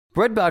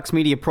Breadbox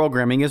Media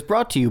programming is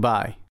brought to you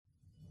by...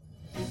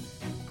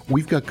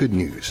 We've got good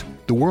news.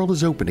 The world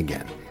is open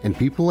again, and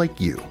people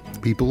like you,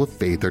 people of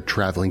faith, are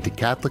traveling to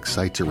Catholic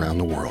sites around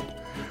the world.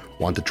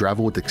 Want to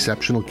travel with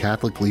exceptional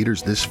Catholic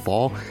leaders this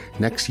fall,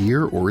 next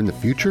year, or in the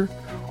future?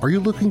 Are you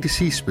looking to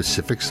see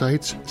specific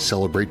sites,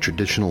 celebrate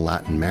traditional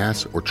Latin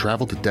Mass, or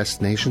travel to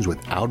destinations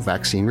without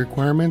vaccine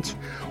requirements?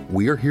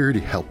 We are here to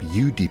help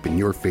you deepen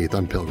your faith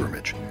on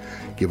pilgrimage.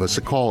 Give us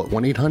a call at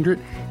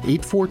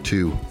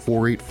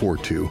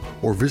 1-800-842-4842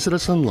 or visit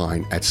us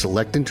online at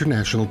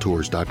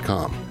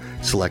selectinternationaltours.com.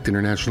 Select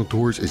International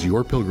Tours is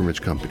your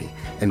pilgrimage company,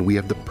 and we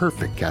have the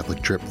perfect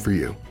Catholic trip for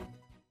you.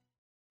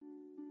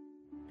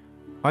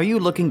 Are you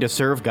looking to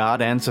serve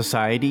God and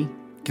society?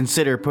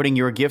 Consider putting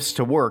your gifts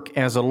to work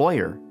as a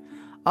lawyer.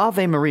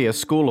 Ave Maria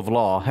School of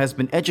Law has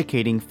been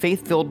educating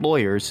faith-filled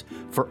lawyers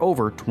for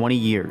over 20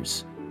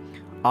 years.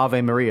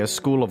 Ave Maria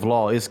School of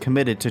Law is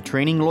committed to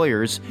training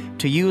lawyers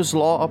to use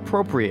law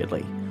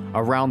appropriately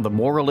around the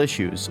moral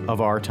issues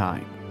of our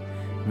time.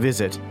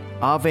 Visit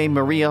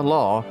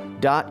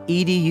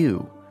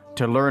avemarialaw.edu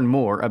to learn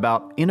more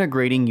about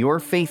integrating your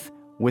faith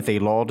with a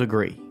law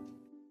degree.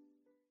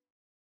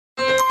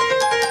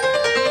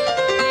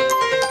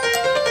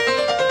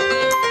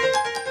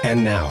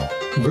 And now,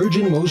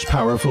 Virgin Most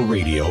Powerful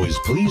Radio is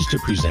pleased to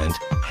present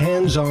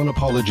Hands-On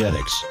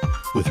Apologetics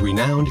with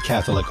renowned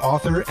Catholic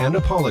author and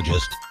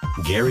apologist,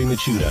 Gary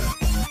Michuta.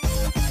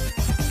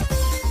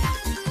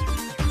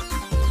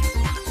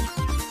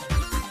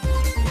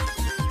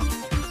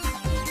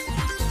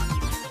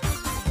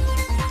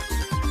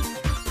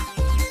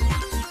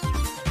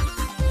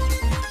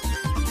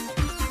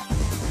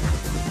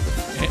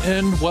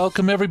 And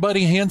welcome,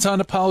 everybody. Hands-On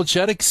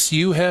Apologetics.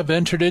 You have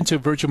entered into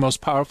Virgin Most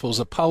Powerful's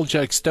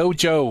Apologetics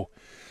Dojo.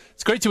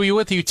 It's great to be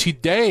with you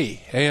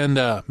today. And,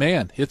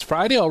 man, it's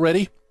Friday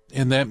already.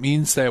 And that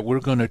means that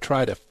we're going to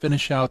try to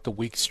finish out the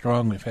week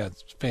strong. We've had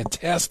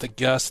fantastic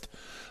guests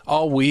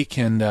all week,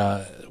 and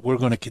we're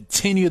going to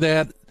continue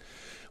that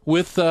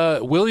with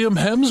William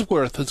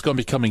Hemsworth, that's going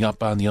to be coming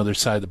up on the other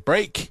side of the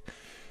break.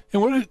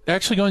 And we're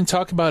actually going to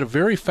talk about a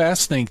very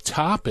fascinating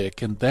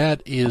topic, and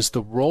that is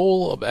the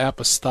role of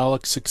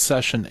apostolic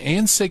succession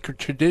and sacred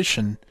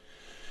tradition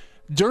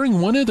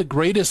during one of the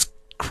greatest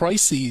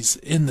crises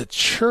in the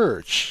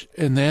church,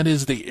 and that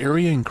is the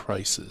Arian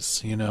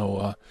crisis. You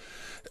know,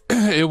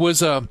 it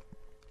was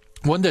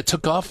one that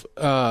took off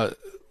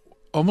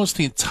almost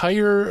the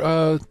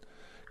entire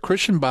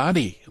Christian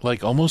body,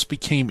 like almost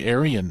became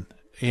Arian,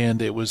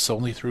 and it was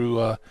only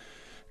through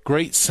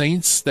great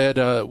saints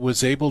that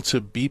was able to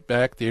beat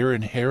back the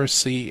Arian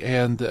heresy.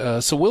 And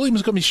so William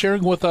is going to be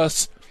sharing with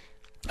us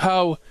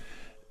how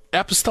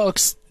apostolic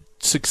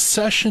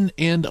succession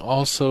and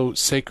also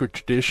sacred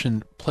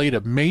tradition played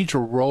a major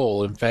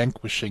role in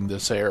vanquishing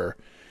this error.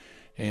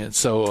 And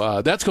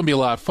so that's going to be a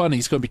lot of fun.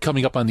 He's going to be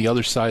coming up on the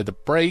other side of the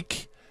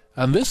break.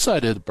 On this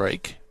side of the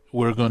break,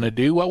 we're going to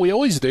do what we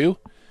always do,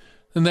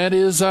 and that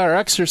is our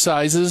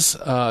exercises.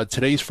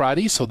 Today's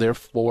Friday, so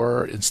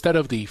therefore, instead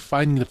of the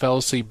Finding the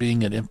Fallacy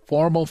being an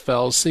informal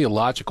fallacy, a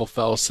logical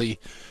fallacy,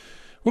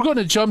 we're going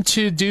to jump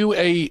to do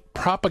a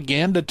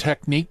propaganda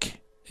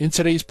technique. In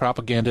today's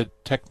propaganda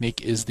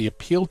technique is the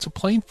appeal to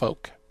plain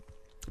folk.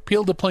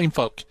 Appeal to plain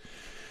folk.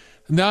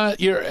 Not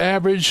your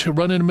average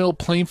run-of-the-mill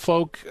plain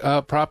folk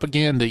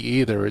propaganda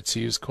either. It's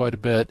used quite a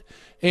bit.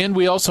 And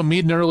we also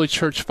meet an early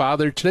church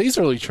father. Today's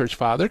early church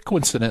father,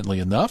 coincidentally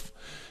enough,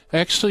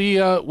 actually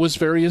was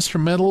very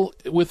instrumental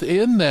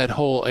within that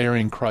whole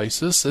Arian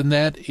crisis, and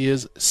that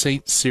is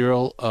St.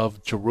 Cyril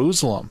of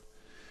Jerusalem.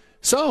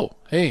 So,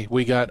 hey,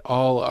 we got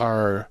all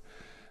our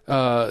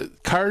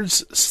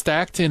cards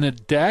stacked in a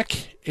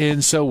deck,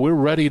 and so we're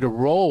ready to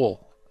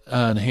roll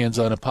on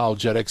Hands-On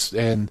Apologetics.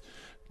 And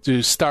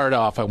to start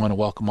off, I want to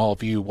welcome all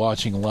of you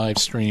watching a live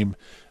stream,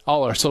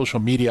 all our social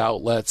media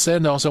outlets,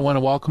 and also want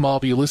to welcome all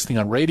of you listening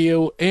on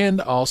radio and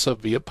also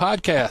via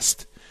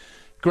podcast.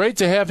 Great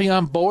to have you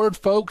on board,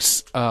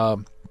 folks.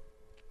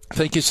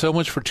 Thank you so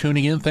much for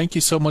tuning in. Thank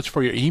you so much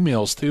for your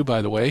emails, too,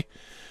 by the way.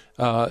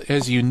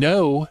 As you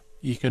know,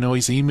 you can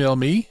always email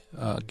me,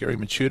 Gary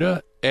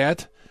Michuta,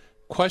 at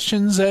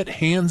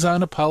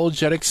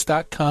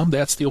questions@handsonapologetics.com.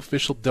 That's the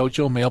official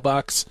dojo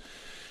mailbox.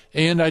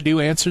 And I do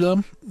answer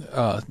them.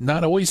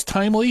 Not always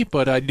timely,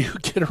 but I do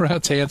get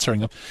around to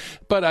answering them.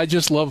 But I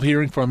just love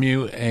hearing from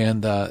you.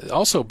 And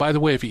also, by the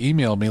way, if you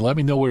email me, let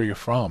me know where you're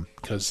from,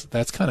 because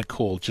that's kind of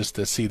cool just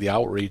to see the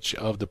outreach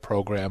of the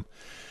program.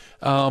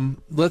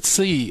 Let's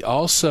see.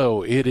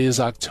 Also, it is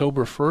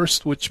October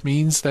 1st, which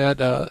means that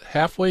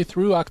halfway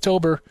through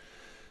October,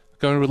 I'm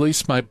going to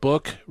release my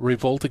book,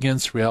 Revolt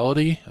Against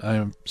Reality.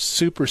 I'm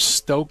super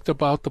stoked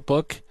about the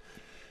book.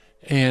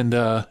 And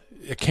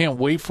I can't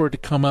wait for it to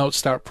come out,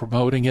 start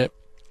promoting it.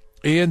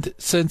 And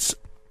since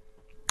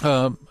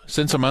I'm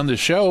on the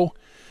show,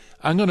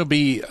 I'm going to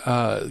be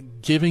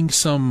giving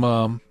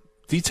some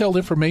detailed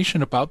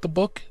information about the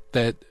book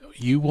that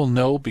you will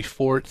know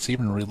before it's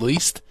even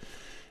released,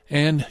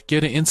 and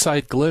get an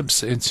inside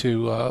glimpse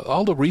into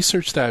all the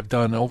research that I've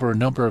done over a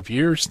number of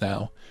years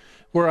now,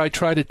 where I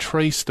try to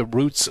trace the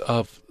roots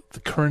of the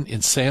current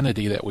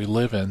insanity that we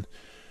live in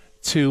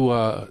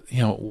to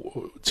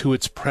to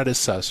its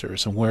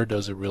predecessors, and where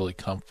does it really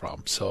come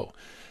from? So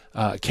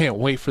can't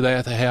wait for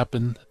that to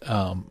happen.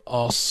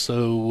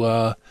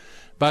 Also,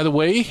 by the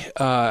way,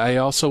 I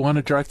also want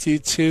to direct you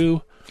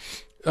to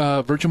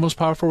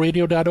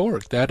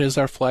virginmostpowerfulradio.org. That is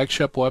our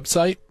flagship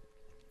website.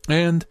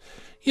 And,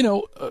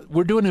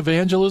 we're doing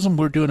evangelism,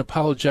 we're doing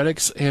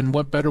apologetics, and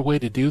what better way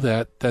to do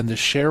that than to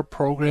share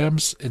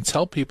programs and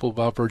tell people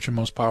about Virgin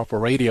Most Powerful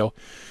Radio.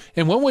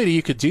 And one way that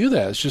you could do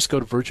that is just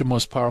go to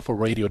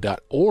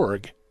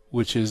virginmostpowerfulradio.org,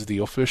 which is the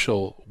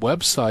official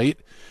website,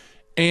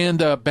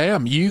 and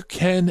bam, you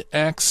can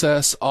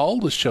access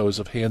all the shows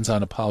of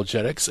Hands-On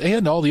Apologetics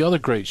and all the other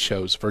great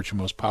shows Virgin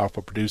Most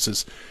Powerful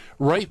produces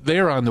right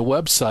there on the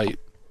website.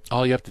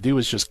 All you have to do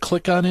is just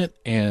click on it,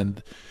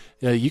 and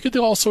you could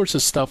do all sorts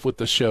of stuff with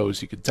the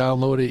shows. You could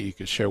download it, you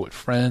could share with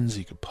friends,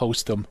 you could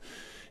post them.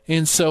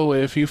 And so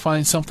if you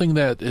find something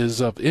that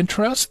is of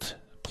interest,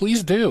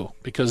 please do,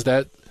 because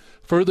that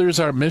furthers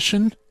our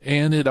mission,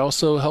 and it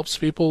also helps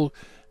people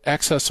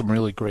access some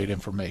really great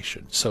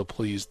information. So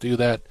please do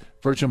that,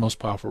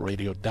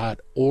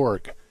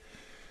 virginmostpowerfulradio.org.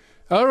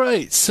 All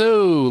right,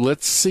 so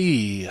let's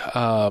see.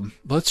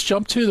 Let's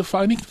jump to the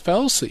finding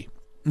fallacy.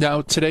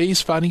 Now,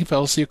 today's finding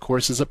fallacy, of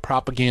course, is a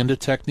propaganda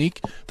technique.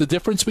 The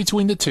difference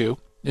between the two,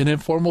 an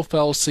informal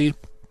fallacy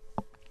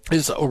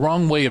is a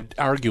wrong way of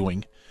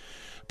arguing.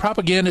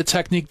 Propaganda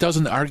technique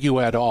doesn't argue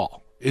at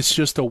all. It's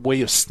just a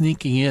way of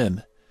sneaking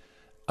in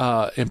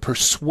and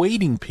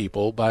persuading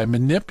people by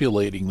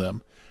manipulating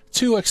them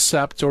to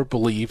accept or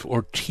believe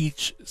or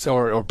teach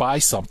or buy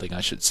something,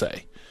 I should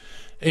say.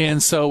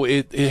 And so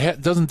it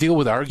doesn't deal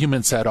with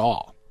arguments at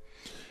all.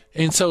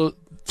 And so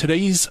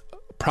today's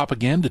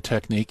propaganda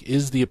technique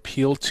is the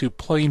appeal to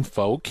plain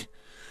folk.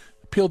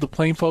 Appeal to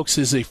plain folks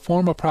is a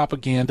form of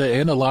propaganda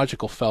and a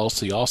logical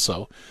fallacy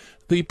also.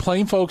 The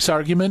plain folks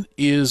argument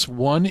is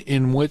one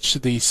in which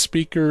the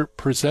speaker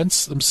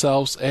presents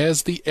themselves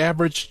as the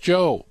average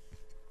Joe,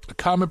 a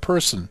common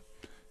person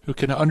who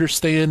can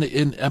understand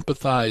and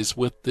empathize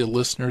with the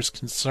listener's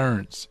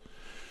concerns.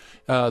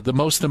 The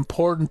most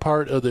important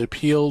part of the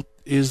appeal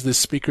is the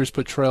speaker's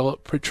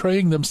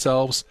portraying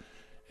themselves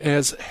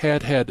as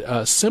had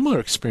a similar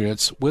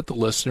experience with the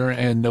listener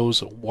and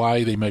knows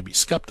why they may be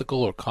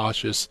skeptical or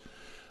cautious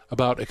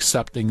about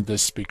accepting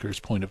this speaker's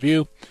point of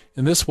view.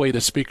 In this way, the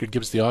speaker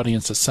gives the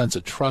audience a sense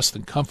of trust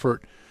and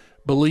comfort,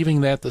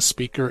 believing that the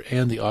speaker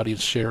and the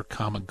audience share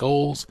common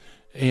goals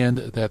and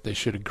that they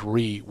should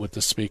agree with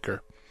the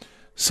speaker.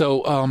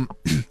 So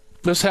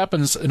this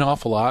happens an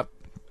awful lot,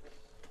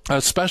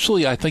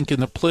 especially, I think, in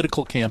the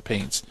political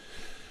campaigns.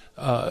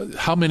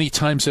 How many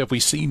times have we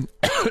seen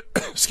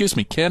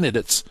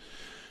candidates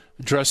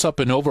dress up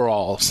in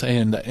overalls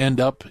and end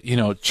up,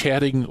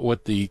 chatting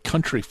with the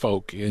country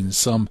folk in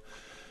some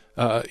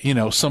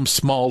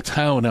small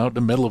town out in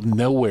the middle of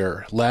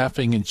nowhere,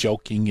 laughing and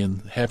joking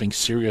and having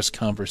serious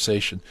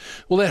conversation.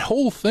 Well, that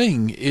whole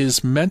thing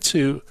is meant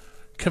to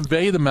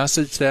convey the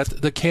message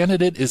that the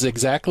candidate is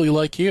exactly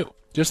like you,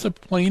 just a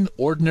plain,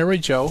 ordinary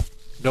Joe,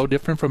 no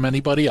different from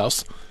anybody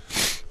else.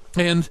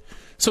 And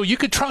so you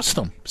could trust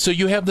them. So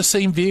you have the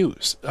same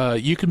views.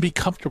 You can be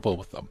comfortable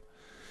with them.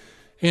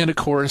 And, of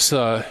course,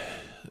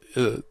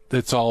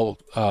 it's all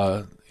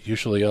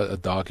usually a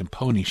dog and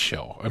pony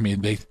show. I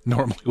mean, they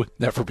normally would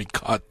never be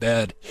caught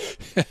dead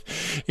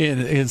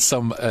in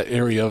some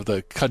area of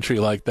the country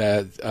like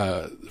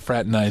that,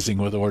 fraternizing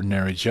with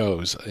ordinary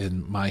Joes,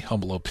 in my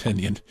humble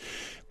opinion.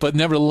 But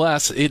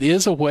nevertheless, it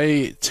is a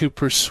way to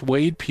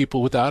persuade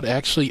people without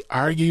actually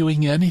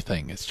arguing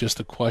anything. It's just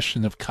a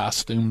question of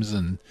costumes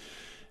and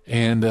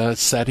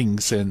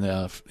settings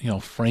and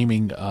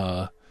framing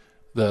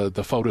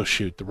the photo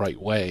shoot the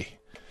right way.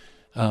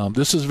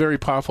 This is very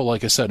powerful,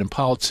 like I said, in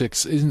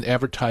politics, in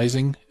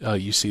advertising.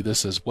 You see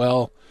this as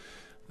well.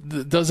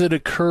 Does it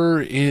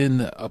occur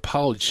in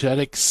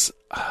apologetics?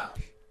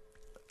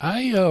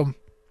 Honestly,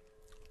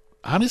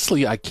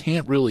 I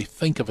can't really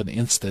think of an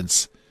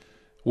instance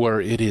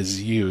where it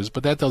is used,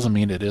 but that doesn't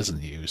mean it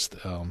isn't used.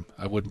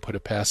 I wouldn't put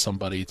it past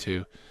somebody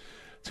to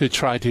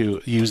try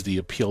to use the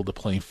appeal to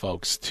plain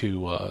folks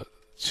to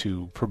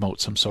promote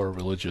some sort of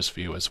religious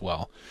view as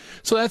well.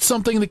 So that's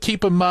something to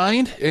keep in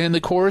mind. And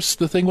of course,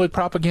 the thing with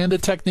propaganda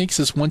techniques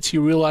is once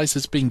you realize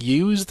it's being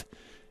used,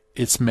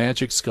 its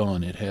magic's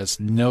gone. It has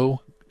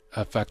no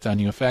effect on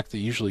you. In fact, it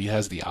usually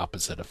has the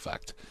opposite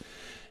effect.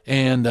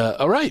 And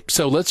all right,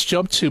 so let's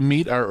jump to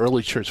meet our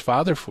early church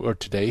father for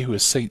today, who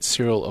is St.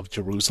 Cyril of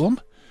Jerusalem.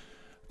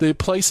 The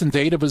place and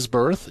date of his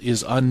birth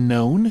is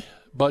unknown,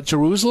 but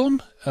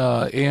Jerusalem,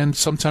 and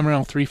sometime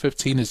around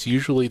 315 is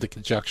usually the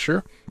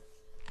conjecture.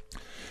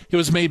 He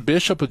was made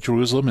bishop of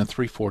Jerusalem in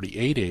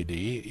 348 AD.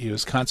 He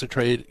was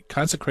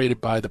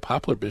consecrated by the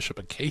popular bishop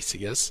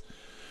Acacius,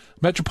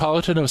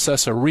 metropolitan of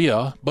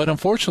Caesarea, but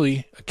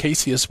unfortunately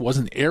Acacius was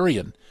an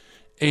Arian,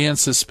 and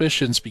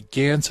suspicions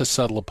began to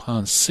settle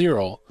upon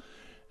Cyril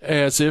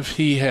as if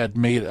he had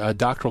made a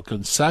doctrinal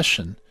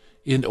concession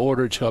in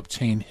order to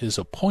obtain his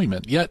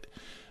appointment. Yet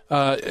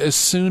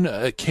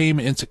soon came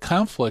into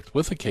conflict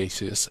with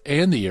Acacius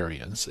and the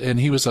Arians, and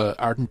he was an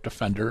ardent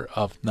defender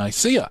of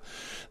Nicaea.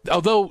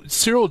 Although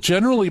Cyril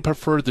generally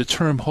preferred the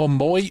term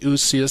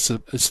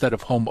homoousios instead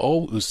of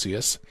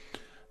homoousios,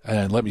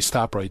 and let me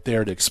stop right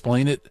there to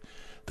explain it.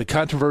 The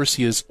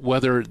controversy is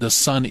whether the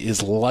Son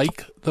is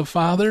like the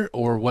Father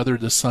or whether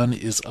the Son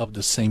is of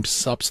the same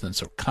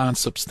substance or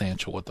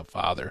consubstantial with the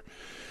Father.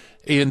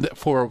 And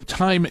for a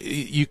time,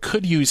 you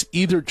could use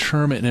either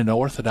term in an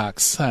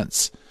orthodox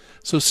sense.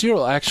 So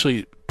Cyril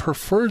actually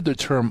preferred the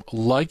term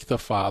like the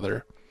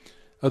Father,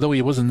 although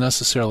he wasn't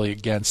necessarily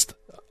against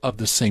of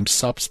the same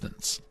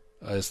substance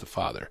as the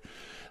Father.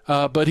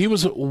 But he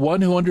was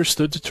one who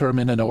understood the term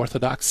in an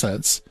orthodox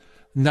sense,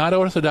 not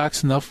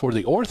orthodox enough for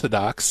the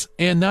Orthodox,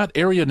 and not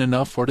Arian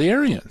enough for the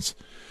Arians.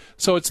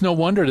 So it's no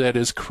wonder that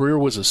his career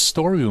was a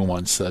stormy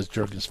one, says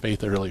during his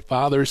faith of early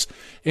fathers,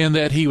 and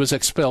that he was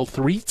expelled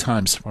 3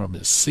 times from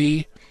his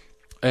see.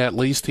 At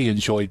least he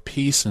enjoyed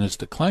peace in his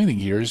declining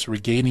years,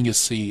 regaining his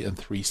see in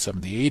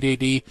 378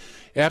 AD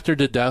after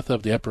the death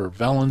of the Emperor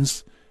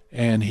Valens,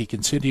 and he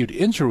continued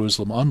in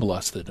Jerusalem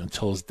unmolested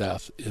until his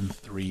death in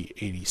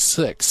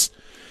 386.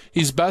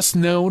 He's best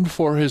known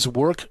for his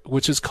work,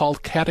 which is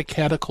called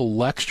Catechetical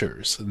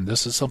Lectures, and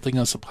this is something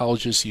us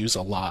apologists use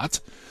a lot.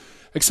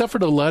 Except for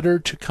the letter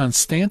to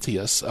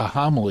Constantius, a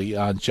homily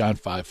on John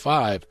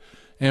 5:5,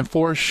 and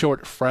 4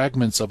 short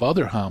fragments of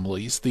other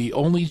homilies, the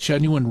only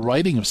genuine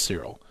writing of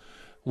Cyril,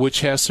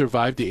 which has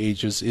survived the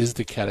ages, is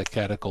the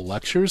Catechetical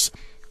Lectures.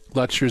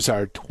 Lectures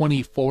are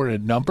 24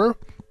 in number,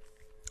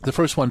 the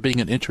first one being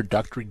an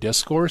introductory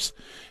discourse,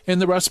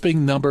 and the rest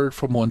being numbered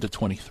from 1 to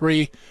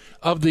 23.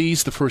 Of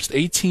these, the first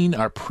 18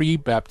 are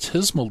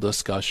pre-baptismal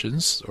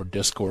discussions, or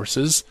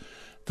discourses,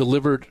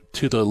 delivered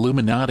to the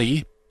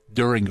Illuminati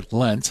during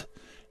Lent,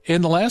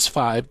 and the last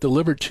 5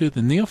 delivered to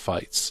the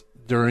neophytes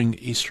during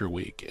Easter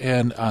week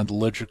and on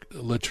the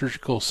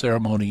liturgical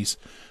ceremonies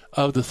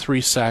of the 3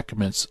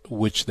 sacraments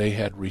which they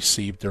had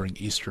received during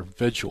Easter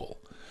Vigil.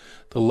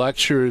 The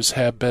lectures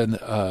have been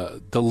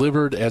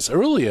delivered as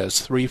early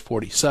as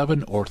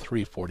 347 or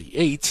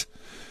 348,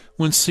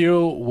 when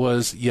Cyril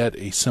was yet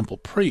a simple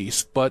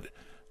priest, but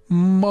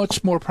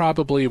much more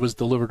probably it was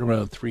delivered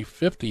around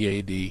 350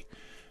 A.D.,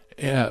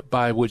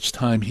 by which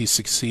time he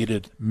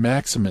succeeded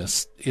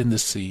Maximus in the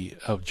See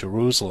of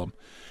Jerusalem.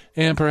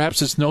 And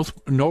perhaps it's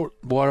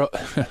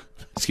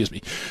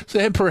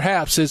and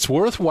perhaps it's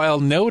worthwhile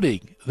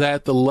noting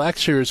that the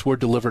lectures were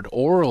delivered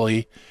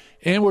orally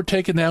and were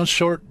taken down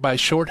by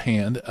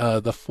shorthand,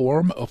 the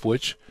form of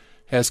which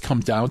has come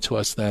down to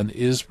us then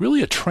is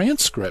really a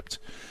transcript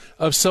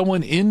of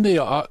someone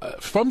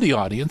from the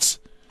audience,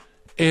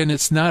 and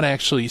it's not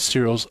actually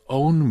Cyril's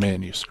own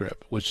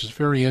manuscript, which is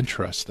very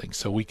interesting.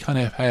 So we kind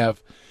of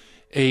have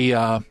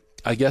a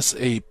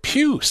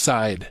pew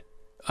side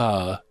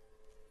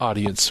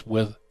audience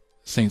with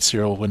St.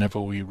 Cyril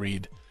whenever we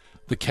read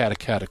the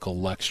Catechetical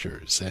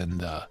Lectures.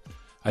 And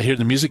I hear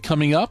the music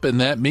coming up, and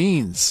that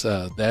means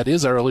that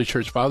is our early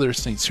church father,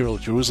 St. Cyril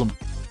of Jerusalem.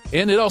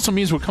 And it also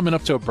means we're coming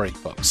up to a break,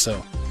 folks.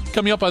 So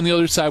coming up on the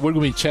other side, we're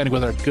going to be chatting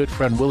with our good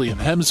friend William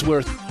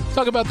Hemsworth,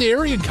 talk about the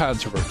Arian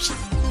controversy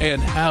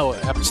and how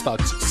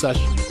apostolic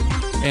succession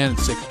and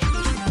sacred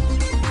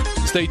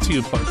tradition. Stay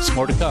tuned, folks.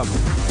 More to come.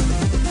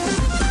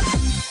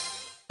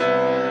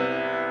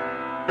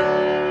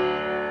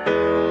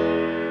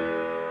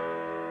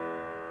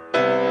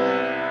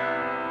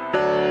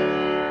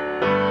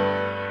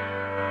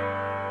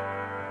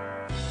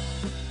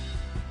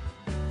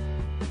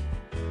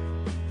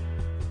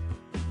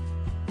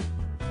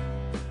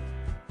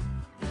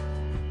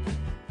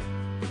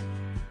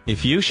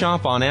 If you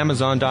shop on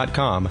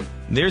Amazon.com,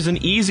 there's an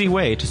easy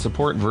way to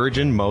support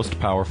Virgin Most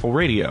Powerful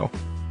Radio.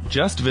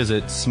 Just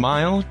visit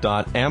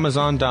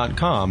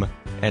smile.amazon.com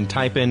and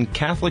type in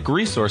Catholic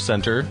Resource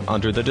Center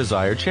under the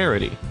desired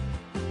charity.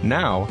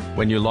 Now,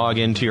 when you log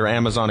into your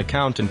Amazon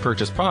account and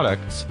purchase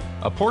products,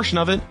 a portion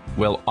of it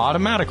will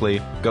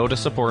automatically go to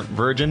support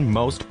Virgin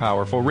Most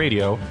Powerful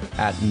Radio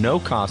at no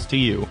cost to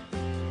you.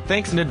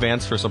 Thanks in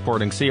advance for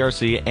supporting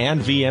CRC and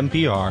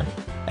VMPR.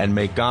 And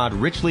may God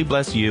richly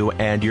bless you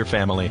and your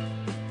family.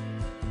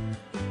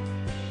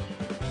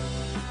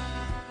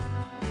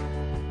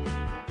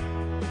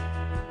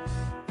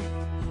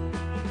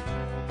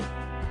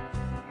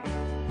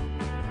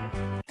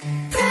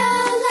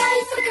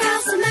 Pro-life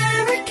across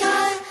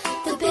America,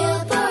 the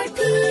Billboard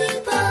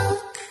people.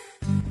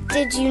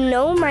 Did you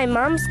know my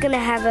mom's gonna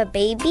have a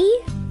baby?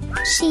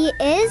 She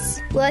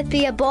is? Will it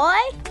be a boy?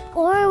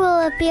 Or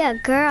will it be a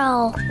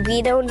girl?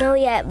 We don't know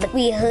yet, but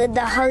we heard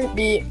the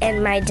heartbeat,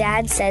 and my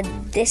dad said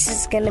this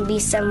is gonna be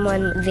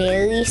someone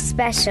very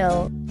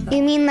special.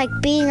 You mean like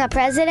being a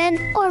president?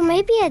 Or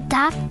maybe a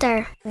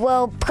doctor?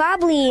 Well,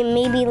 probably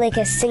maybe like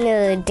a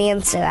singer or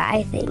dancer,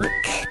 I think.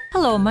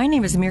 Hello, my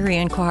name is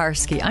Marianne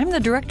Koharski. I'm the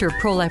director of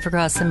Pro-Life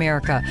Across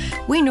America.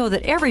 We know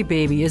that every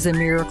baby is a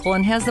miracle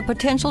and has the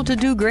potential to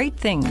do great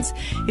things.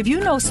 If you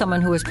know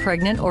someone who is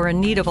pregnant or in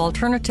need of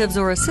alternatives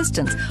or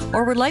assistance,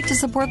 or would like to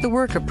support the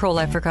work of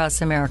Pro-Life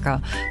Across America,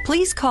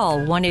 please call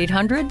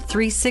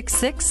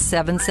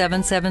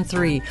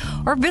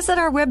 1-800-366-7773 or visit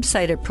our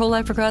website at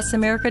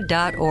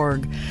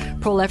prolifeacrossamerica.org.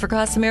 Pro-Life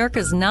Across America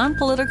is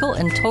non-political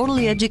and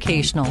totally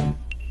educational.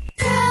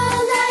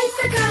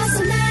 Pro-Life Across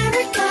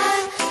America,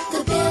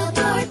 the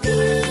Billboard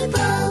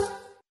people.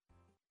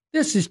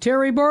 This is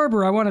Terry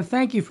Barber. I want to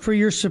thank you for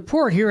your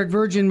support here at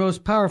Virgin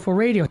Most Powerful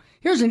Radio.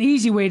 Here's an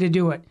easy way to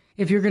do it.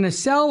 If you're going to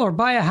sell or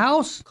buy a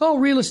house, call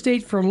Real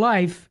Estate for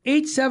Life,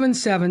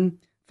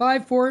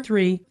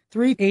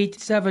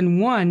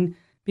 877-543-3871,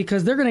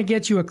 because they're going to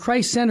get you a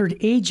Christ-centered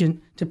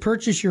agent to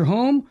purchase your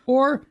home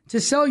or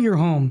to sell your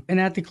home. And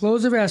at the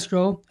close of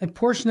escrow, a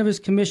portion of his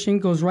commission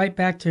goes right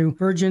back to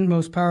Virgin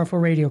Most Powerful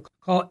Radio.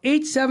 Call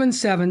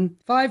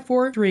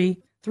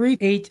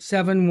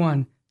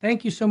 877-543-3871.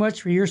 Thank you so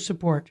much for your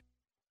support.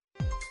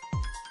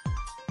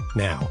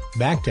 Now,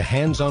 back to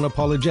Hands-On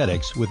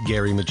Apologetics with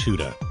Gary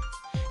Michuta.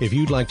 If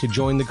you'd like to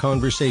join the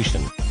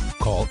conversation,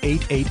 call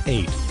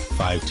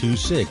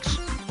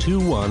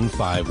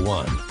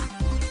 888-526-2151.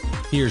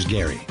 Here's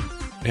Gary.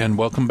 And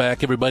welcome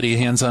back, everybody.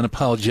 Hands-On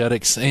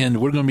Apologetics.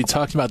 And we're going to be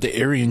talking about the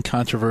Arian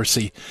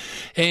controversy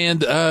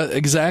and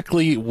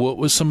exactly what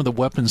was some of the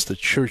weapons the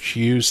church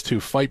used to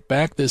fight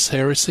back this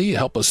heresy.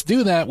 Help us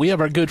do that, we have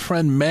our good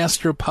friend,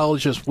 Master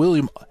Apologist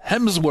William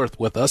Hemsworth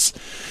with us.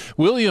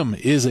 William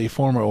is a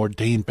former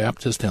ordained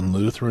Baptist and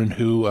Lutheran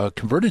who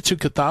converted to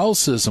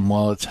Catholicism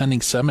while attending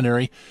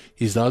seminary.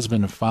 He's the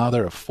husband and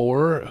father of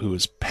 4 who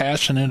is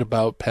passionate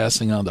about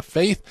passing on the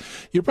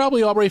faith. You're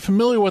probably already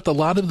familiar with a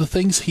lot of the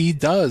things he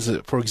does.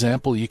 For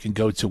example, you can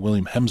go to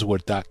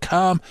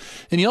WilliamHemsworth.com.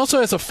 And he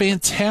also has a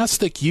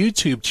fantastic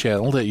YouTube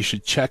channel that you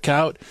should check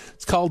out.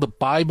 It's called The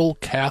Bible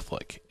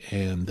Catholic.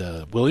 And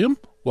William,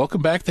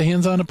 welcome back to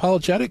Hands-On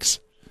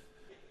Apologetics.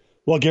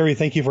 Well, Gary,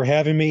 thank you for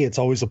having me. It's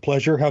always a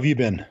pleasure. How have you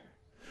been?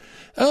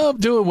 I'm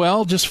doing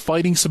well, just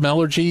fighting some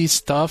allergy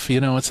stuff. You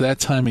know, it's that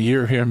time of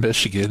year here in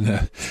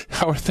Michigan.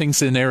 How are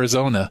things in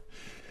Arizona?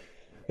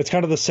 It's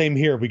kind of the same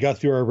here. We got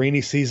through our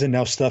rainy season.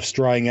 Now stuff's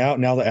drying out.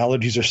 Now the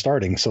allergies are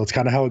starting. So it's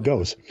kind of how it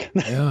goes.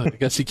 Yeah, I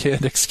guess you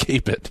can't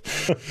escape it.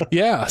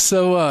 Yeah,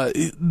 so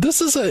this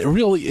is a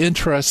really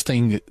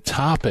interesting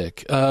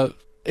topic. The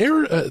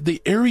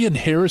Arian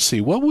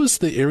heresy. What was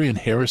the Arian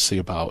heresy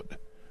about?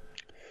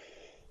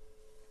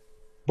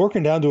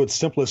 Broken down to its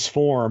simplest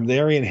form, the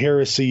Arian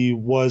heresy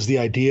was the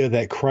idea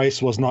that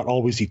Christ was not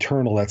always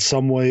eternal, that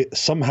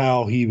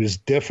somehow he was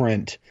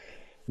different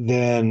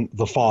than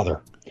the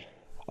Father.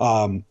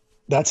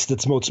 That's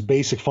its most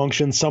basic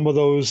function. Some of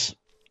those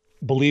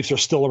beliefs are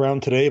still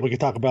around today. We can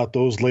talk about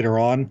those later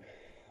on.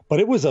 But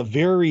it was a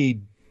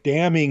very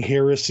damning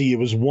heresy. It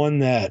was one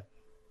that,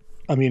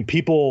 I mean,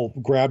 people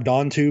grabbed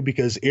onto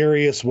because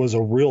Arius was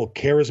a real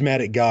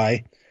charismatic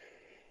guy.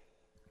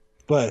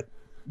 But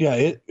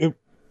yeah,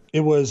 it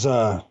was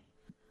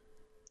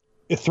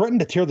it threatened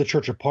to tear the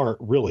church apart,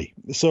 really.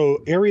 So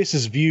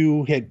Arius's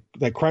view had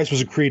that Christ was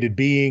a created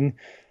being,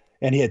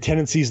 and he had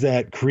tendencies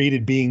that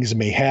created beings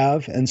may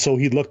have, and so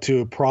he looked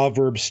to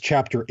Proverbs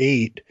chapter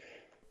 8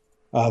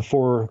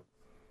 for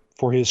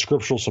his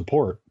scriptural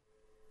support.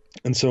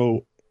 And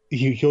so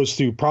he goes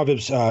through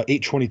Proverbs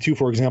 8:22,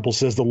 for example,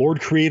 says, "The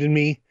Lord created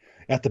me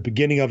at the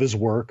beginning of his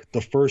work, the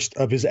first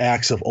of his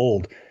acts of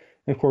old."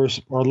 And of course,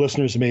 our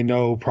listeners may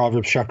know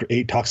Proverbs chapter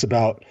 8 talks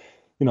about,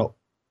 you know,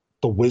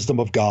 the wisdom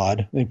of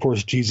God. And of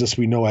course, Jesus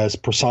we know as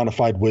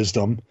personified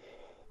wisdom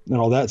and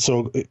all that.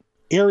 So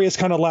Arius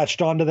kind of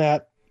latched onto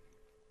that,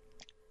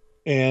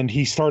 and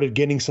he started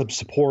getting some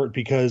support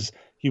because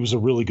he was a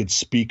really good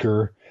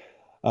speaker.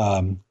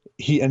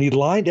 He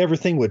lined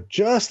everything with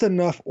just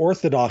enough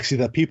orthodoxy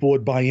that people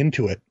would buy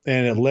into it,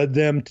 and it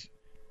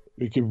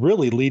could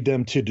really lead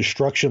them to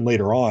destruction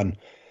later on.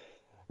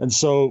 And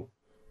so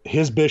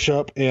his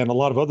bishop and a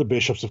lot of other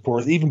bishops, of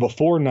course, even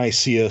before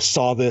Nicaea,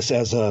 saw this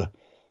as a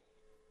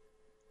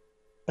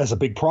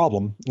big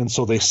problem, and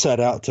so they set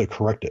out to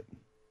correct it.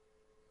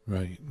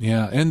 Right.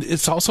 Yeah, and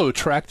it's also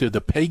attracted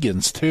the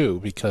pagans too,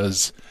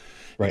 because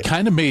it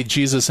kind of made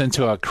Jesus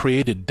into a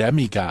created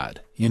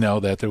demigod. You know,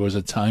 that there was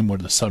a time where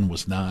the Son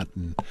was not,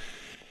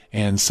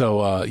 and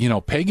so you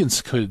know,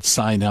 pagans could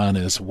sign on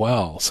as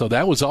well. So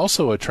that was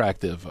also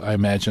attractive, I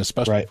imagine,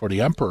 especially for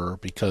the emperor,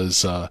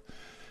 because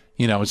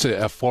you know, it's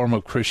a form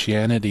of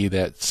Christianity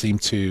that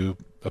seemed to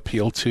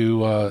appeal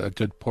to a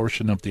good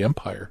portion of the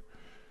empire.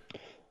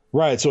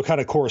 Right. So it kind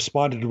of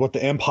corresponded to what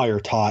the empire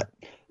taught.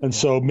 And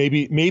so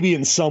maybe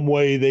in some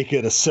way they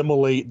could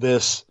assimilate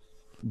this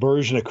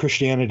version of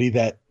Christianity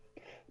that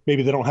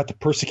maybe they don't have to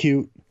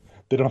persecute.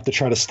 They don't have to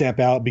try to stamp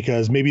out,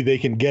 because maybe they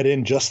can get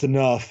in just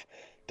enough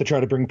to try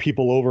to bring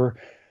people over.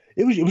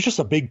 It was just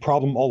a big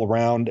problem all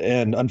around.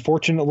 And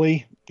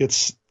unfortunately,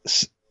 it's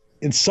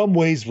in some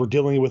ways we're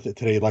dealing with it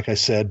today, like I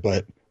said,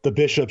 but the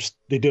bishops,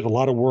 they did a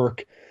lot of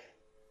work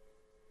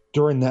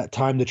during that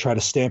time to try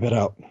to stamp it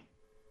out.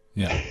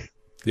 Yeah.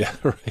 Yeah,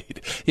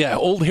 right. Yeah,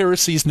 old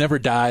heresies never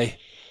die.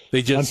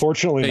 They just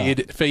unfortunately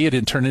fade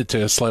and turn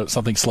into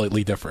something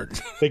slightly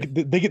different. They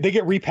get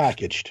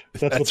repackaged.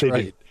 That's what they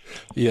right. do.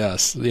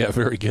 Yes. Yeah,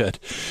 very good.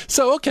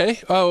 So,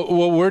 okay.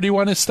 Well, where do you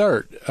want to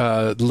start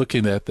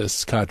looking at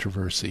this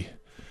controversy?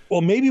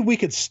 Well, maybe we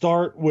could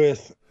start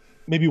with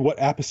maybe what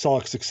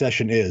apostolic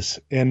succession is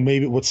and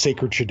maybe what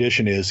sacred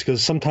tradition is,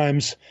 because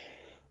sometimes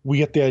we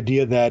get the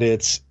idea that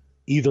it's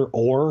either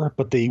or,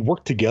 but they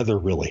work together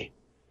really.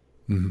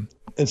 Mm-hmm.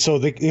 And so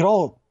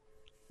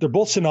they're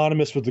both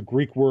synonymous with the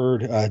Greek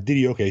word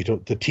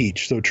didioke, to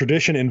teach. So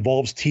tradition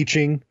involves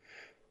teaching,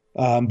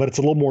 but it's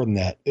a little more than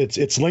that.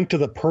 It's linked to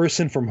the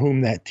person from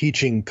whom that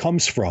teaching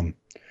comes from.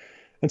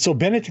 And so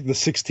Benedict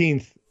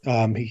XVI,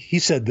 he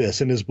said this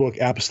in his book,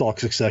 Apostolic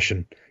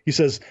Succession. He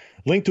says,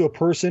 linked to a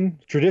person,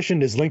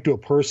 tradition is linked to a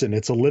person.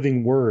 It's a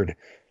living word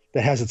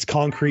that has its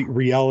concrete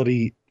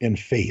reality in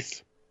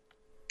faith.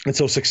 And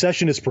so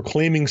succession is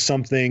proclaiming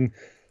something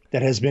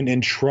that has been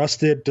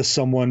entrusted to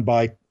someone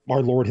by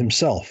our Lord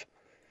himself.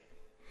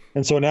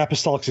 And so in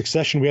apostolic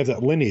succession, we have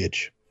that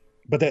lineage,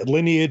 but that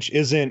lineage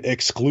isn't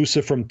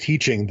exclusive from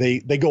teaching.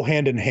 They go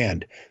hand in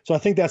hand. So I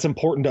think that's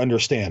important to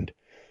understand.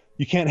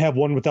 You can't have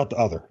one without the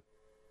other.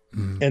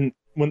 Mm. And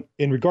when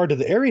in regard to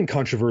the Arian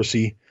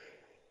controversy,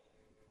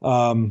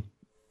 apostolic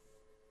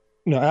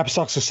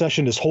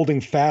succession is holding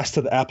fast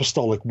to the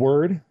apostolic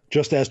word,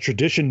 just as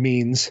tradition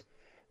means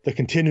the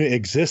continuing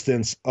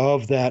existence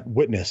of that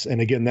witness.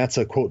 And again, that's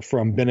a quote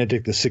from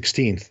Benedict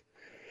XVI.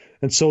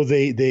 And so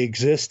they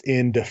exist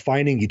in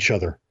defining each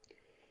other.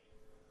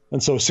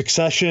 And so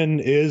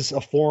succession is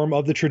a form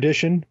of the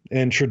tradition,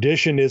 and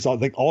tradition is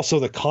also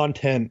the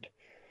content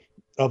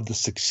of the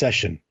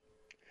succession.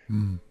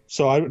 Mm.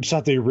 So I just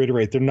have to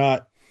reiterate, they're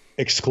not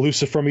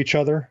exclusive from each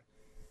other.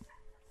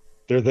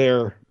 They're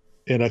there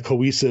in a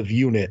cohesive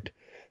unit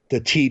to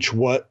teach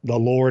what the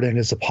Lord and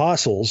his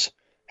apostles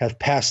have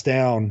passed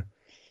down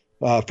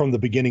from the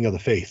beginning of the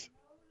faith.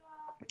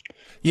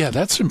 Yeah,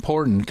 that's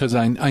important because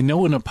I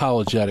know in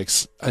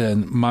apologetics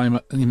and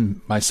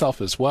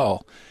myself as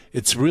well,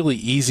 it's really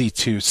easy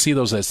to see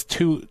those as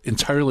two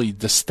entirely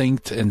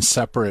distinct and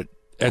separate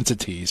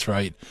entities,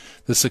 right?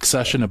 The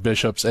succession of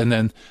bishops and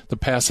then the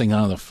passing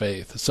on of the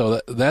faith.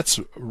 So that's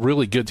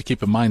really good to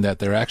keep in mind that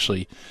they're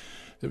actually,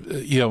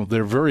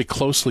 they're very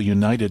closely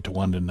united to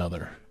one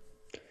another.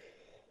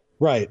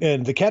 Right.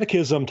 And the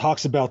Catechism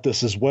talks about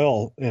this as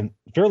well, and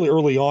fairly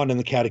early on in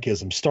the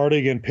Catechism,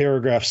 starting in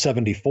paragraph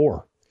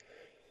 74.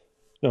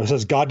 It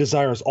says, God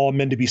desires all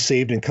men to be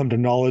saved and come to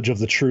knowledge of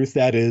the truth,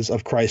 that is,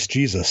 of Christ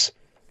Jesus.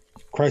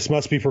 Christ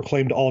must be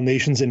proclaimed to all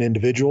nations and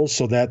individuals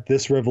so that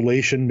this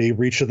revelation may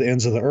reach to the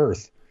ends of the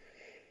earth.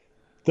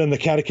 Then the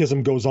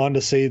Catechism goes on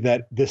to say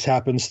that this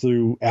happens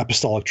through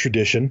apostolic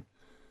tradition,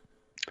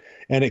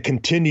 and it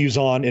continues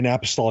on in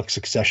apostolic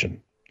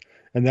succession.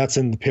 And that's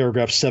in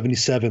paragraph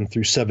 77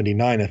 through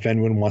 79, if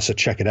anyone wants to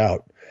check it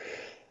out.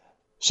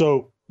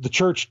 So the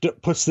church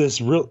puts this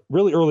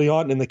really early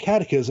on in the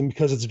Catechism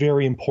because it's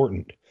very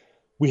important.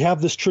 We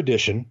have this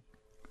tradition,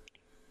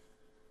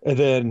 and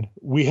then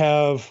we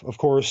have, of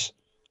course,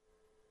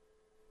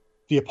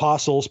 the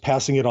apostles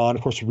passing it on.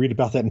 Of course, we read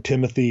about that in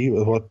Timothy,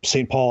 what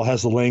St. Paul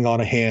has the laying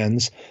on of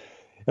hands.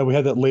 And we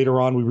have that later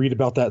on. We read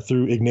about that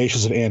through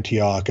Ignatius of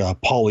Antioch,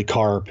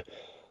 Polycarp,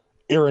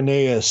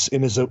 Irenaeus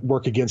in his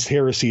work against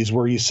heresies,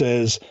 where he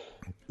says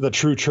the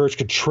true church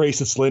could trace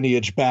its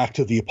lineage back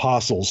to the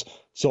apostles.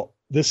 So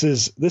this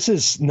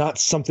is not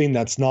something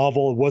that's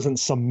novel. It wasn't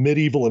some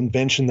medieval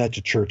invention that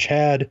the church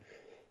had.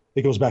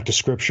 It goes back to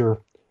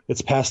Scripture.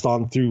 It's passed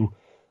on through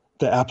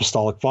the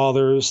apostolic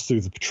fathers,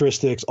 through the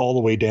patristics, all the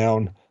way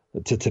down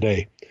to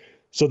today.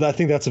 So I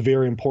think that's a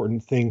very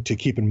important thing to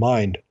keep in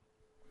mind.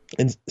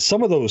 And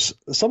some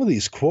of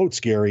these quotes,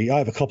 Gary, I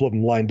have a couple of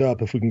them lined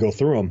up if we can go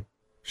through them.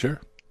 Sure.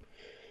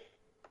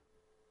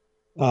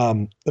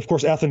 Of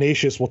course,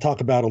 Athanasius we'll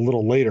talk about a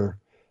little later.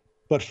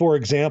 But for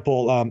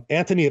example,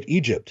 Anthony of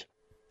Egypt,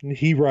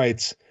 he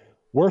writes,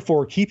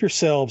 "Wherefore keep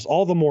yourselves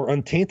all the more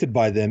untainted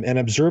by them, and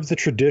observe the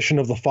tradition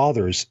of the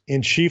fathers,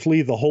 and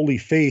chiefly the holy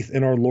faith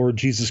in our Lord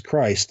Jesus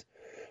Christ,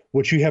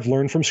 which you have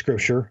learned from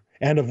Scripture,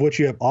 and of which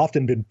you have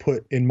often been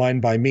put in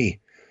mind by me."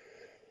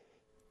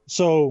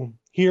 So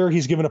here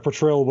he's given a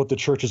portrayal of what the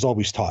church has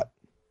always taught.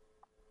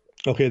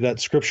 Okay, that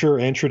Scripture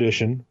and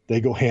tradition, they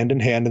go hand in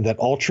hand, and that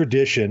all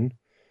tradition,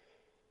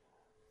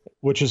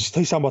 which is,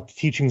 he's talking about the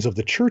teachings of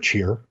the church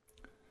here,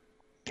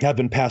 have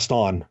been passed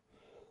on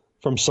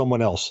from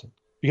someone else.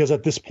 Because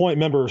at this point,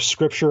 remember,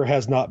 Scripture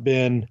has not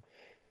been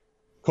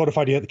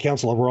codified yet. The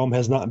Council of Rome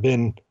has not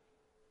been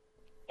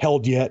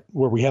held yet,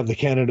 where we have the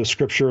canon of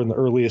Scripture in the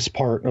earliest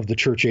part of the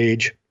church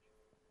age.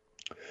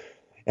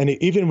 And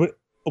even with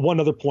one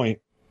other point,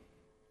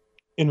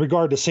 in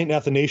regard to St.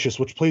 Athanasius,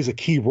 which plays a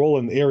key role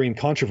in the Arian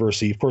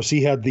controversy, of course,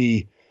 he had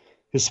the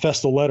his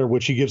festal letter,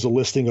 which he gives a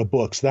listing of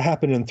books. That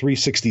happened in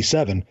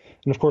 367.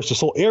 And of course, this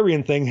whole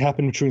Arian thing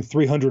happened between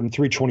 300 and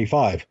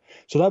 325.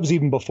 So that was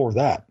even before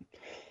that.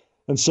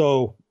 And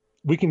so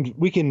we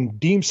can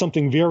deem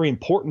something very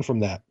important from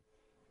that.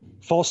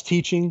 False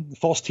teaching,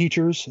 false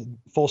teachers,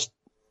 false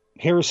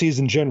heresies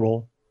in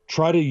general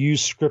try to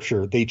use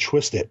Scripture. They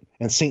twist it.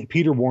 And St.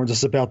 Peter warns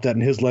us about that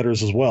in his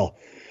letters as well,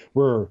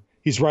 where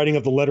he's writing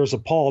of the letters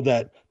of Paul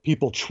that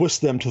people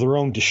twist them to their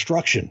own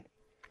destruction.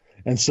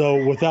 And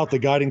so without the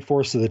guiding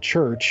force of the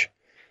church,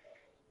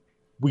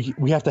 we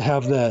have to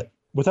have that.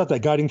 Without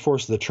that guiding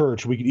force of the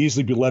church, we could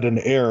easily be led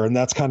into error. And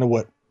that's kind of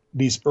what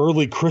these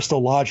early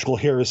Christological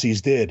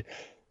heresies did,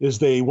 is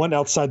they went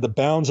outside the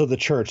bounds of the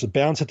church, the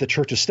bounds that the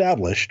church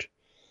established,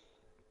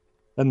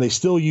 and they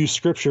still use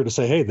Scripture to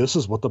say, hey, this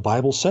is what the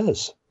Bible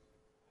says,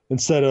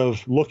 instead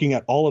of looking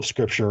at all of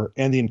Scripture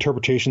and the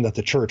interpretation that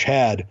the church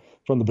had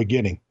from the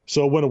beginning.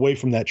 So it went away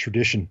from that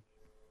tradition.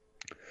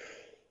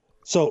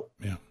 So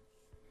yeah.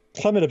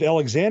 Clement of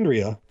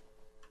Alexandria,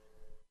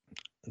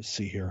 let's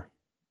see here.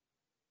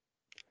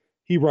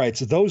 He writes,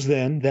 those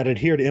then that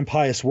adhere to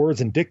impious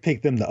words and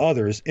dictate them to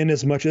others,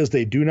 inasmuch as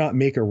they do not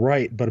make a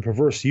right but a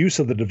perverse use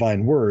of the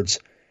divine words,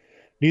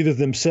 neither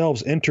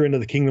themselves enter into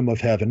the kingdom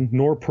of heaven,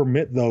 nor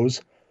permit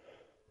those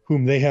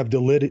whom they have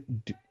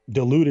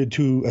deluded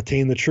to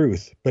attain the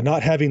truth, but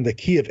not having the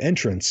key of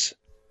entrance,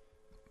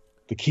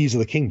 the keys of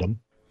the kingdom,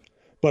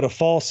 but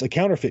a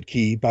counterfeit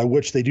key by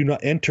which they do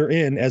not enter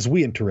in as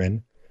we enter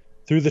in,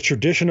 through the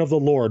tradition of the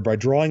Lord, by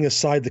drawing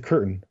aside the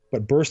curtain,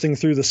 but bursting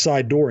through the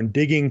side door and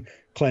digging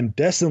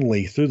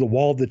clandestinely through the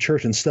wall of the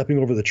church and stepping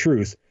over the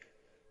truth,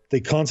 they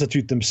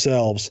constitute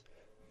themselves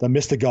the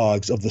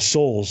mystagogues of the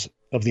souls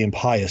of the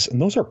impious. And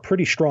those are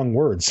pretty strong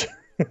words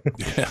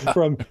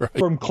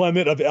from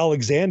Clement of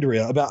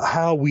Alexandria about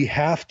how we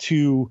have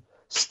to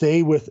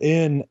stay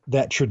within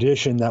that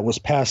tradition that was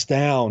passed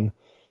down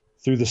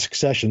through the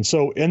succession.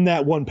 So in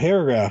that one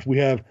paragraph, we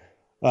have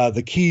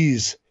the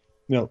keys,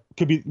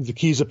 could be the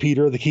keys of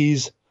Peter, the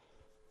keys,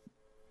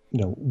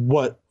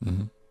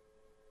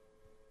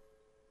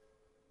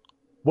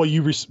 what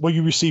you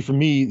receive from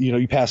me,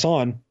 you pass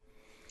on,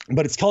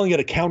 but it's calling it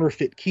a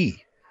counterfeit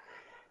key.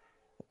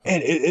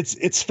 And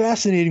it's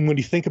fascinating when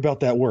you think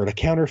about that word, a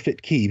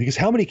counterfeit key, because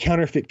how many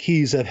counterfeit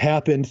keys have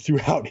happened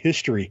throughout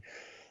history?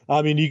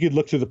 I mean, you could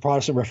look to the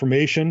Protestant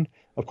Reformation.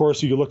 Of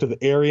course, you could look to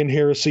the Arian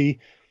heresy.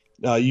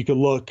 You could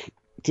look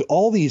to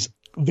all these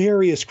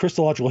various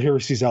Christological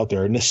heresies out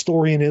there,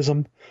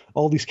 Nestorianism,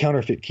 all these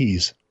counterfeit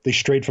keys. They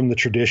strayed from the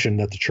tradition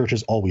that the church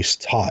has always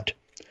taught.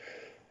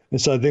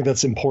 And so I think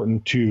that's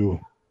important to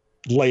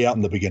lay out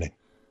in the beginning.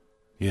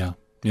 Yeah.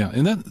 Yeah.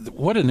 And that,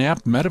 what an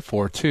apt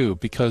metaphor too,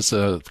 because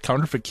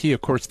counterfeit key,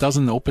 of course,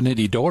 doesn't open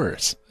any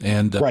doors.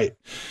 And, right.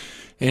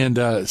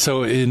 And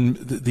so in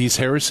these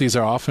heresies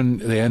are often,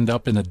 they end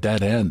up in a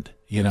dead end.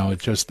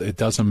 It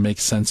doesn't make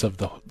sense of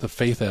the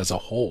faith as a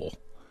whole.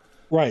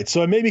 Right.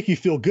 So it may make you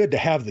feel good to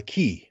have the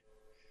key.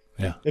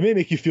 Yeah. It may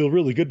make you feel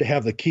really good to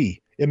have the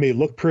key. It may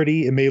look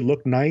pretty. It may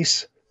look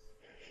nice.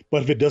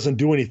 But if it doesn't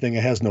do anything,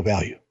 it has no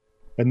value.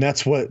 And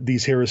that's what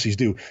these heresies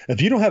do.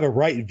 If you don't have a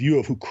right view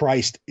of who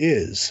Christ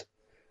is,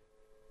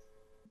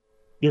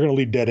 you're going to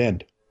lead dead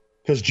end.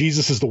 Because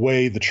Jesus is the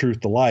way, the truth,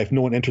 the life.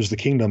 No one enters the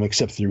kingdom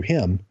except through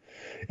him.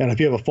 And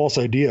if you have a false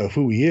idea of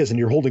who he is and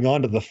you're holding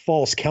on to the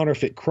false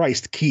counterfeit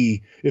Christ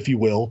key, if you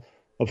will,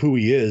 of who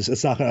he is,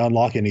 it's not going to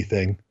unlock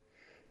anything.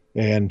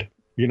 And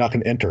you're not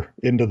going to enter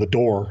into the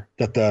door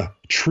that the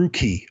true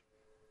key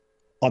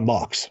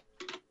unlocks.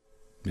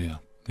 Yeah.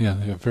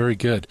 Yeah, very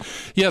good.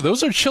 Yeah,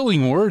 those are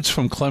chilling words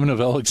from Clement of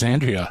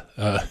Alexandria,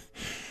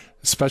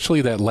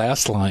 especially that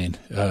last line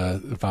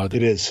about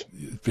it is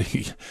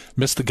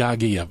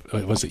mystagogy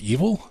of, was it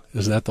evil?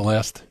 Is that the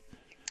last?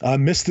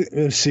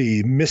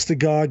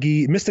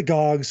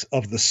 Mystagogues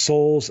of the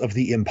souls of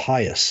the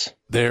impious.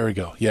 There we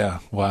go. Yeah.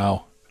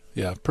 Wow.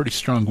 Yeah, pretty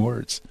strong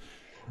words.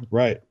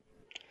 Right.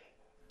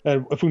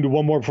 And if we can do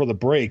one more before the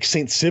break,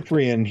 St.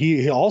 Cyprian,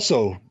 he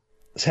also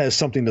has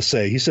something to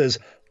say. He says,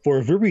 for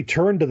if we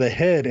return to the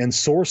head and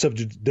source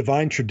of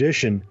divine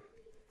tradition,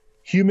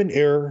 human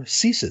error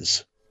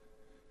ceases.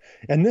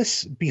 And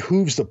this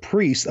behooves the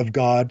priests of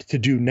God to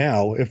do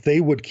now, if they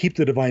would keep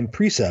the divine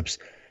precepts,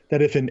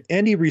 that if in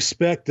any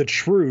respect the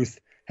truth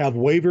have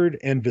wavered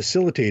and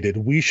vacillated,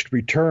 we should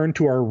return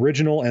to our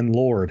original and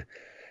Lord,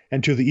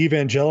 and to the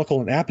evangelical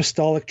and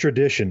apostolic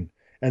tradition,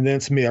 and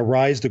thence may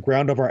arise the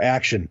ground of our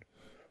action,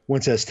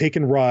 whence has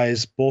taken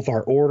rise both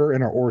our order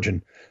and our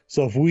origin.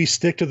 So if we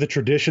stick to the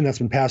tradition that's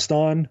been passed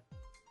on,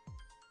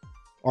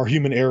 our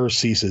human error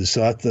ceases.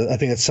 So I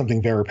think that's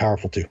something very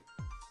powerful too.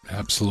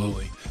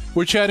 Absolutely.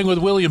 We're chatting with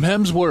William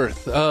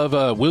Hemsworth of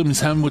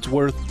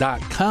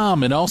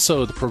WilliamsHemsworth.com, and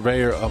also the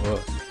purveyor of a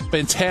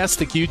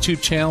fantastic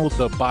YouTube channel,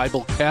 The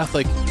Bible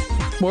Catholic.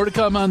 More to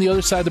come on the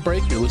other side of the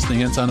break. You're listening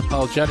to Hands On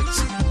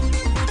Apologetics.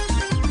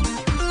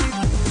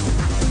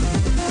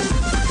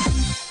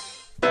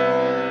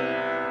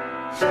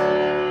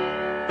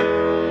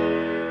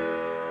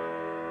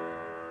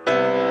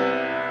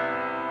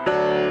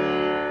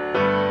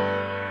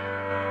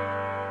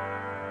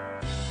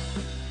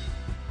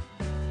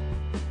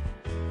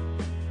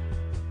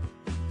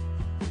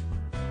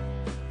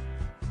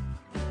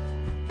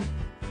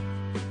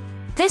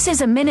 This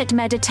is a minute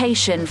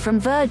meditation from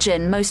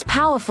Virgin Most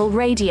Powerful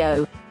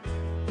Radio.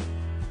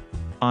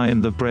 I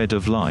am the bread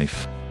of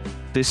life.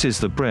 This is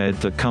the bread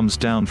that comes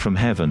down from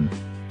heaven,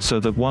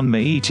 so that one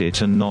may eat it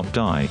and not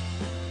die.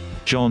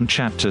 John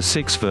chapter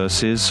 6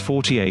 verses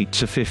 48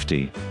 to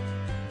 50.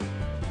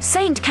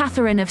 Saint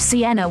Catherine of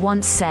Siena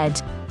once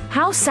said,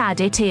 "How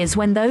sad it is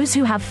when those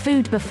who have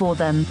food before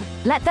them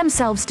let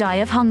themselves die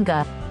of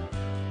hunger.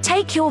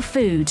 Take your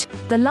food,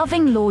 the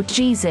loving Lord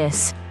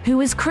Jesus, who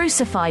was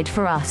crucified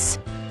for us."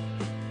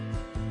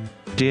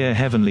 Dear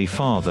Heavenly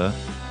Father,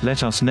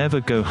 let us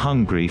never go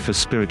hungry for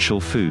spiritual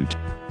food.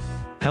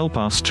 Help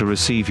us to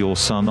receive your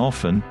Son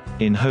often,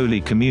 in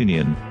Holy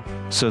Communion,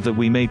 so that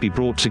we may be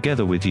brought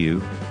together with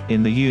you,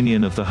 in the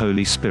union of the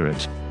Holy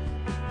Spirit.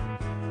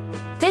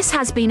 This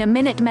has been a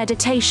minute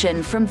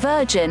meditation from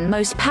Virgin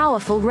Most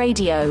Powerful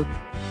Radio.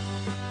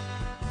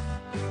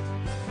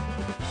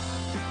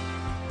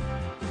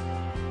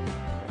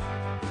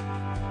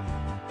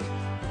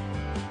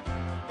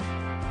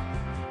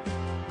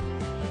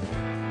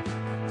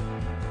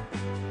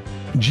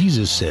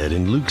 Jesus said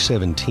in Luke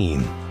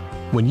 17,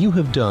 "When you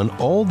have done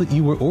all that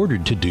you were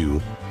ordered to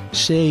do,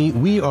 say,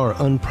 'We are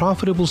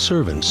unprofitable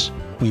servants.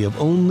 We have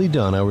only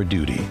done our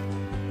duty.'"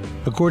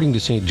 According to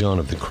St. John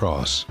of the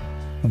Cross,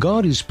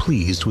 God is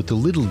pleased with the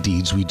little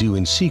deeds we do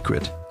in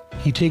secret.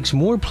 He takes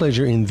more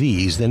pleasure in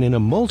these than in a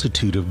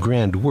multitude of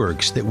grand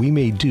works that we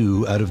may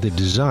do out of the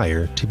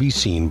desire to be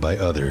seen by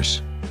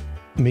others.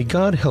 May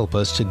God help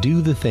us to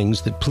do the things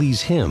that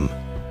please Him,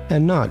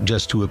 and not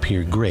just to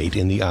appear great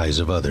in the eyes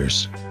of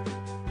others.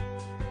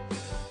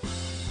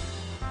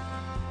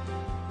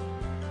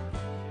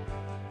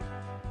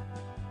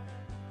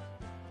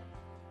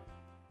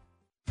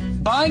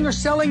 Buying or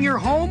selling your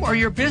home or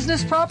your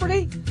business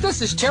property?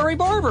 This is Terry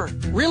Barber.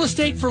 Real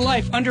Estate for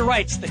Life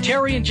underwrites the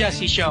Terry and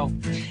Jesse Show.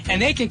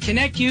 And they can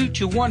connect you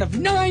to one of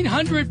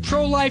 900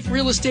 pro-life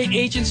real estate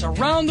agents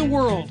around the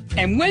world.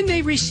 And when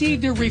they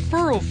receive their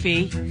referral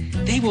fee,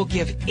 they will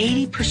give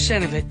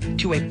 80% of it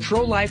to a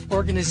pro-life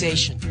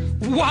organization.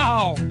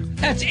 Wow!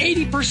 That's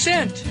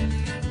 80%!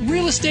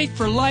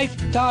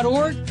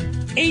 realestateforlife.org,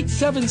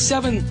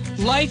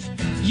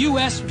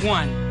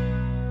 877-LIFE-US1.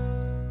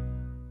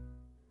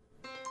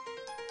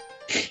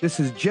 This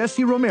is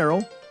Jesse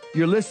Romero.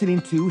 You're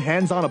listening to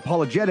Hands On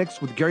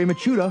Apologetics with Gary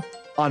Machuda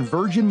on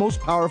Virgin Most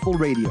Powerful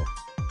Radio.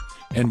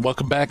 And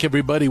welcome back,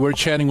 everybody. We're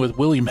chatting with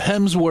William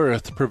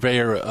Hemsworth,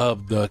 purveyor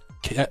of the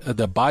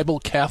Bible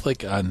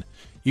Catholic on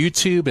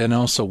YouTube and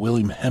also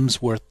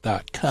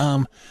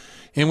WilliamHemsworth.com.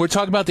 And we're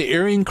talking about the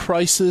Arian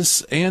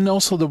crisis and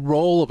also the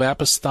role of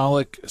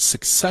apostolic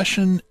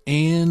succession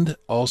and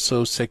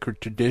also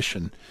sacred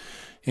tradition.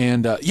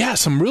 And,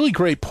 some really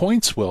great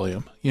points,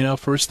 William.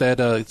 First,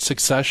 that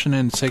succession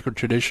and sacred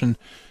tradition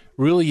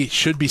really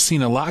should be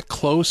seen a lot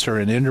closer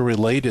and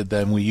interrelated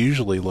than we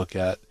usually look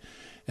at.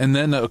 And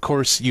then, of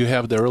course, you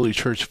have the early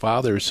church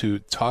fathers who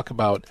talk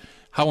about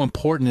how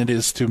important it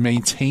is to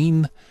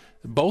maintain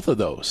both of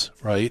those,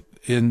 right,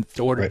 in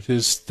order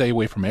to stay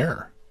away from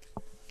error.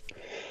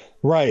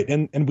 Right,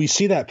 and we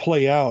see that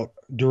play out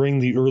during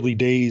the early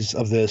days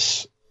of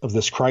this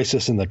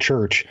crisis in the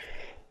church.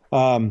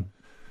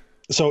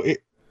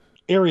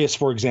 Arius,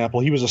 for example,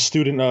 he was a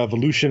student of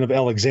Lucian of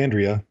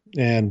Alexandria,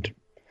 and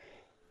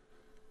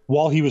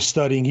while he was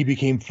studying, he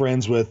became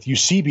friends with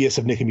Eusebius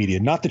of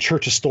Nicomedia, not the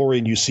church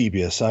historian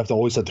Eusebius. I've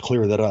always had to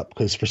clear that up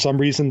because for some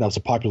reason that was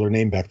a popular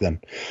name back then.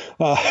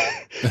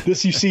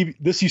 This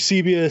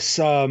Eusebius,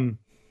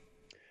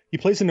 he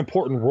plays an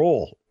important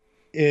role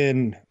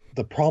in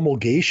the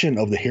promulgation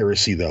of the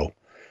heresy, though,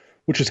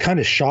 which was kind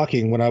of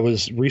shocking when I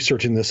was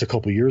researching this a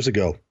couple years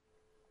ago.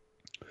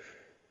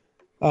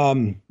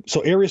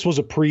 So Arius was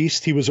a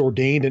priest. He was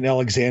ordained in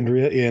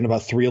Alexandria in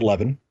about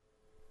 311,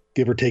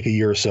 give or take a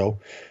year or so.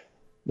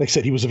 Like I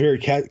said, he was a very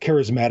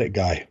charismatic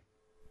guy.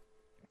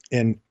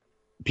 And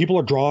people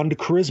are drawn to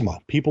charisma.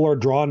 People are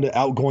drawn to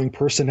outgoing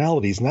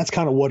personalities, and that's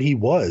kind of what he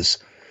was.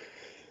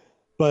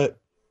 But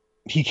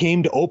he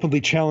came to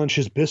openly challenge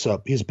his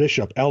bishop,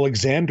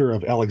 Alexander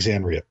of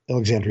Alexandria,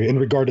 in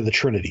regard to the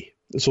Trinity.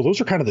 So those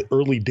are kind of the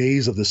early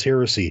days of this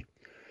heresy.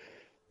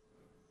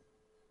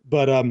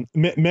 But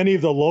many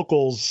of the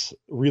locals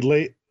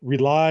rallied,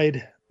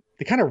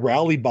 they kind of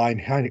rallied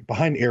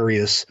behind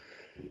Arius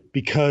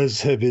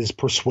because of his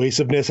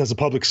persuasiveness as a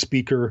public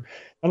speaker.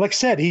 And like I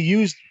said, he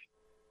used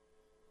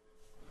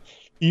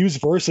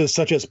verses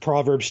such as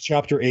Proverbs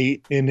chapter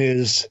 8 in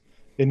his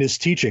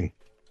teaching.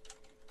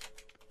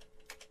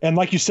 And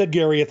like you said,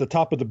 Gary, at the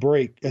top of the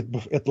break,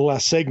 at the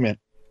last segment,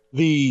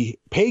 the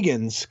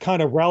pagans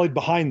kind of rallied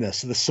behind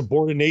this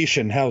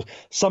subordination, how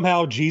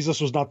somehow Jesus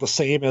was not the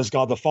same as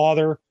God the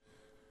Father.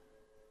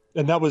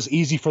 And that was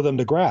easy for them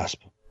to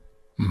grasp.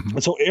 Mm-hmm.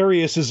 And so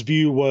Arius's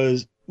view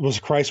was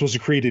Christ was a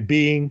created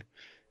being.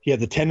 He had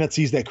the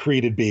tendencies that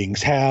created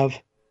beings have.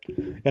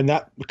 And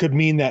that could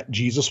mean that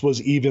Jesus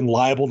was even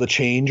liable to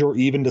change or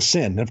even to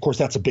sin. And of course,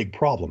 that's a big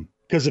problem.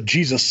 Because if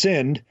Jesus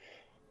sinned,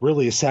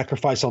 really a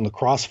sacrifice on the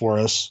cross for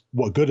us,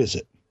 what good is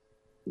it?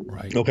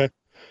 Right. Okay.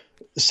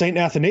 St.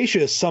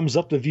 Athanasius sums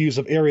up the views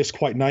of Arius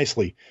quite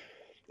nicely.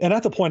 And I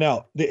have to point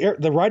out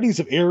the writings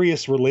of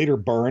Arius were later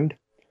burned,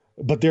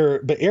 but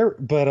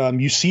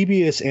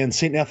Eusebius and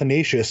Saint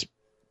Athanasius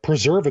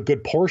preserve a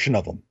good portion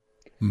of them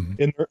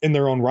in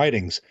their own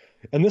writings,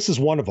 and this is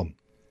one of them.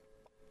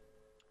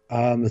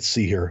 Let's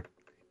see here.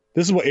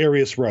 This is what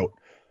Arius wrote: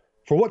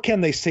 "For what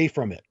can they say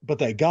from it, but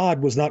that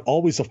God was not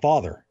always a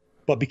father,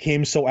 but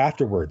became so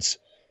afterwards?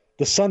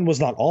 The Son was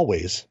not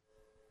always,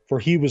 for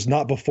he was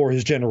not before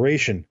his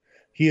generation.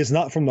 He is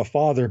not from the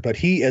Father, but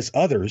he, as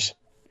others,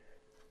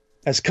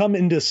 has come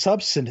into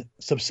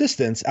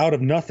subsistence out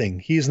of nothing.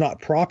 He is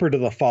not proper to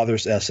the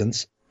Father's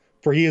essence,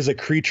 for he is a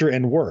creature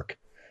and work.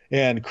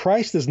 And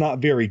Christ is not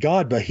very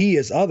God, but he,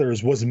 as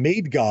others, was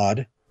made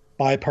God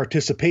by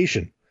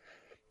participation.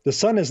 The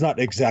Son has not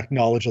exact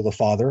knowledge of the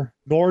Father,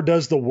 nor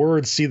does the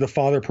Word see the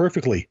Father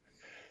perfectly,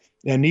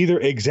 and neither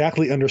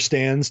exactly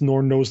understands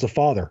nor knows the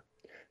Father.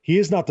 He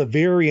is not the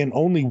very and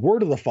only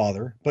Word of the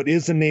Father, but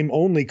is the name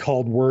only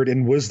called Word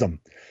in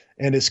wisdom,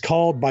 and is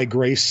called by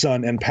grace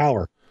Son and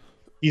power.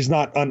 He's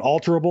not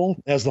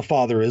unalterable as the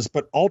Father is,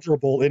 but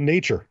alterable in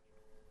nature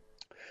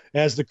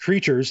as the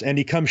creatures, and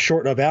he comes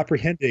short of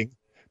apprehending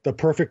the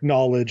perfect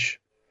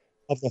knowledge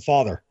of the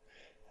Father."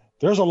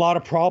 There's a lot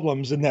of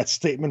problems in that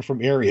statement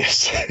from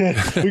Arius.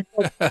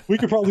 we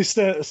could probably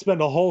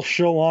spend a whole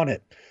show on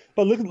it.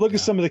 But look at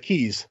some of the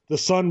keys. The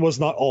Son was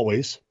not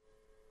always.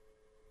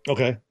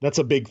 Okay, that's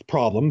a big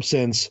problem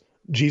since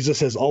Jesus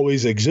has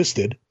always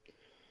existed,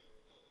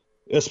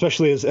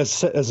 especially as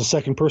a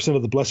second person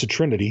of the Blessed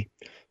Trinity.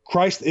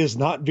 Christ is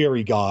not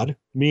very God,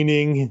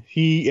 meaning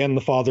he and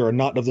the Father are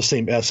not of the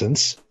same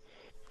essence.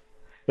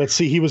 Let's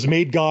see, he was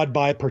made God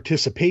by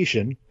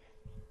participation.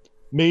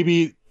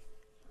 Maybe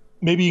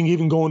you can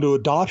even go into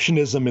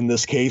adoptionism in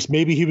this case.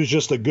 Maybe he was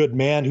just a good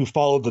man who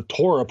followed the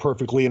Torah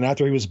perfectly, and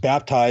after he was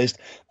baptized,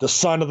 the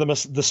Spirit of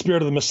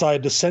the Messiah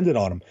descended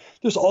on him.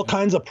 There's all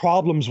kinds of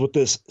problems with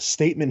this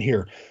statement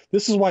here.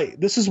 This is why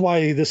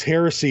this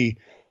heresy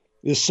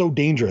is so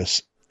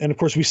dangerous. And of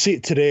course, we see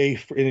it today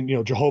in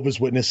Jehovah's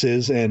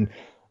Witnesses and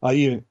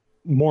even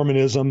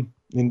Mormonism.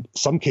 In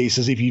some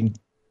cases, even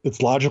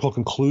its logical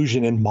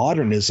conclusion in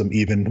modernism.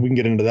 Even we can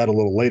get into that a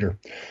little later.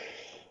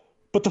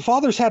 But the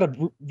fathers had a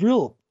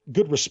real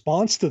good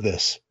response to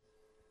this.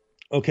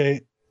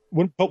 Okay.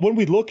 But when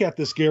we look at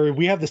this, Gary,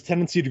 we have this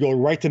tendency to go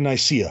right to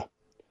Nicaea.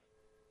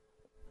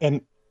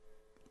 And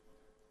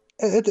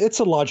it's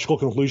a logical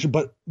conclusion,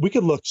 but we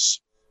could look,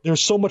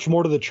 there's so much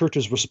more to the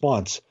church's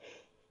response.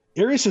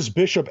 Arius's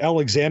bishop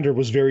Alexander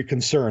was very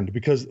concerned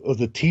because of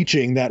the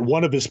teaching that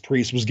one of his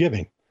priests was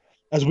giving.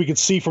 As we could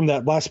see from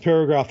that last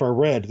paragraph I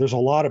read, there's a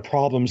lot of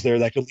problems there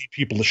that could lead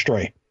people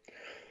astray.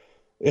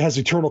 It has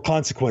eternal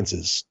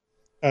consequences.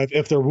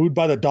 If they're wooed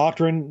by the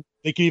doctrine,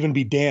 they can even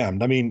be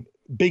damned. I mean,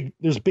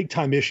 there's big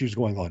time issues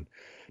going on.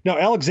 Now,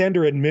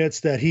 Alexander admits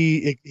that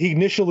he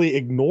initially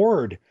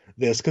ignored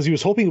this because he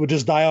was hoping it would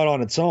just die out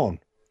on its own.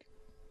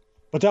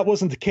 But that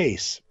wasn't the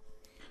case.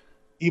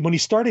 When he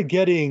started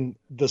getting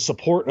the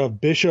support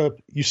of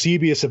Bishop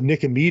Eusebius of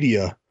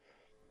Nicomedia,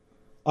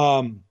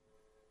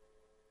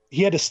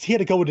 he had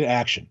to go into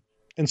action.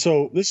 And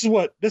so this is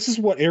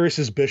what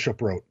Arius's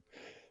bishop wrote.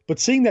 But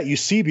seeing that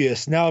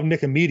Eusebius, now of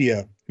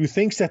Nicomedia, who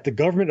thinks that the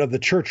government of the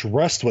church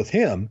rests with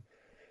him,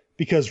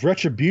 because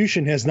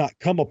retribution has not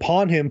come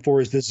upon him for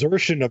his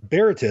desertion of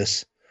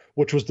Berytus,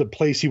 which was the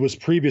place he was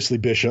previously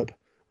bishop,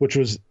 which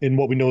was in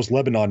what we know as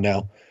Lebanon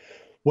now,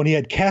 when he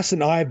had cast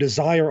an eye of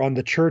desire on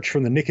the church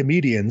from the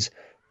Nicomedians,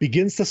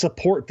 begins to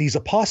support these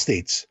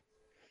apostates,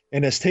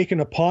 and has taken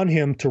upon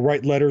him to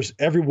write letters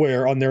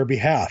everywhere on their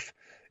behalf,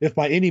 if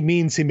by any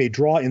means he may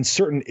draw in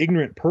certain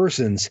ignorant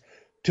persons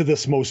to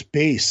this most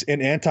base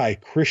and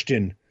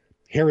anti-Christian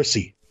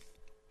heresy.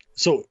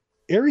 So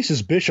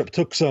Arius's bishop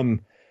took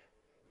some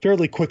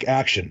fairly quick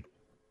action,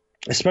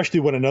 especially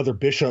when another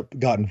bishop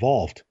got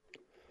involved.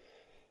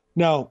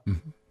 Now,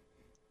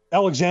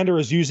 Alexander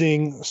is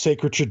using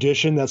sacred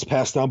tradition that's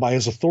passed down by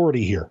his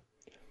authority here.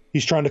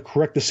 He's trying to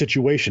correct the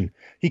situation.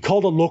 He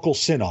called a local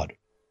synod,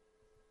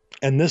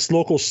 and this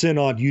local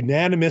synod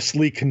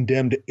unanimously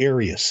condemned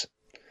Arius,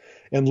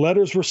 and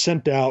letters were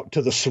sent out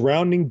to the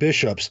surrounding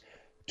bishops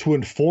to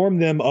inform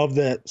them of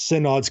the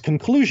synod's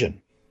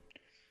conclusion.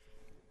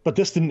 But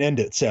this didn't end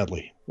it,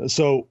 sadly.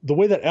 So the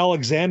way that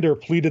Alexander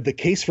pleaded the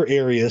case for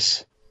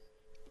Arius,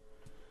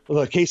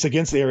 the case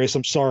against Arius,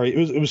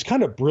 it was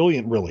kind of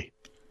brilliant, really.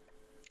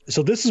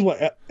 So this is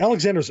what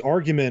Alexander's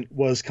argument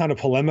was, kind of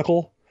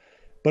polemical,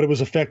 but it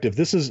was effective.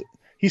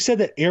 He said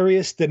that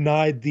Arius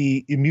denied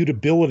the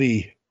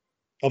immutability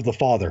of the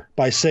Father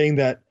by saying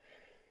that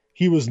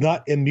he was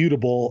not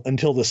immutable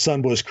until the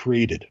Son was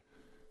created.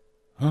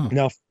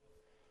 Now,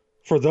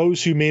 for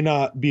those who may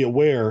not be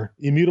aware,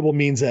 immutable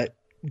means that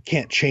you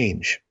can't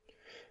change.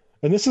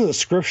 And this is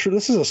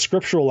a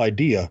scriptural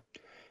idea.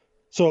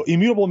 So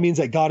immutable means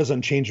that God is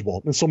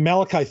unchangeable. And so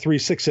Malachi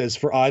 3:6 says,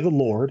 "For I, the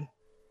Lord,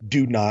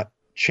 do not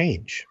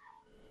change."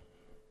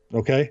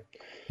 Okay?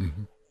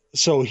 Mm-hmm.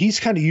 So he's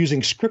kind of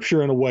using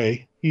scripture in a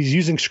way. He's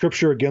using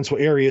scripture against what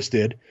Arius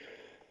did.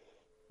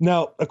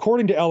 Now,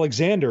 according to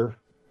Alexander,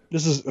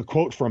 this is a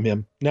quote from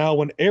him. Now,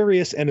 when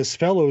Arius and his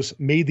fellows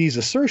made these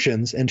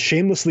assertions and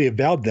shamelessly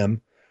avowed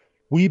them,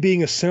 we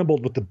being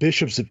assembled with the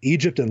bishops of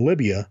Egypt and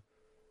Libya,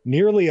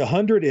 nearly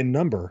 100 in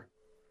number,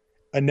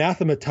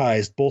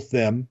 anathematized both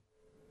them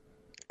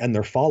and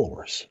their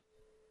followers.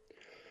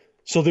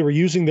 So they were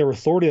using their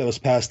authority that was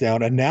passed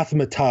down,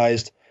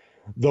 anathematized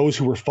those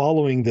who were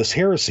following this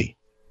heresy.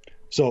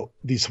 So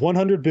these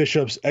 100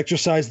 bishops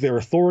exercised their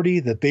authority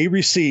that they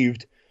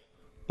received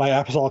by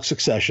apostolic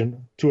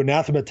succession to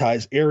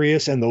anathematize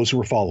Arius and those who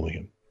were following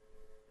him.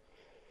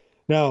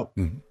 Now,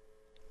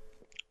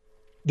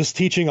 this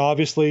teaching,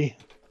 obviously,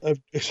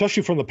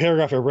 especially from the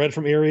paragraph I read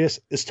from Arius,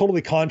 is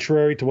totally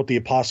contrary to what the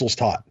apostles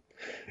taught.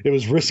 It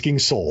was risking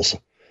souls.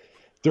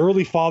 The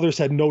early fathers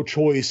had no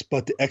choice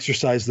but to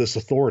exercise this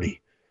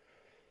authority.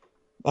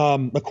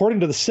 According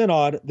to the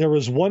synod, there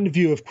was one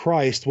view of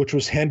Christ which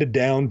was handed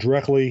down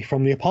directly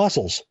from the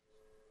apostles.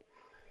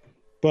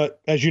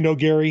 But as you know,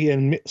 Gary,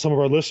 and some of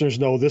our listeners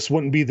know, this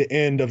wouldn't be the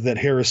end of that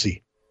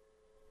heresy.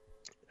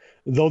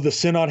 Though the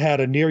synod had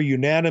a near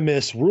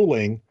unanimous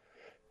ruling,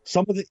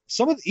 some of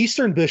the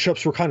Eastern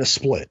bishops were kind of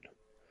split.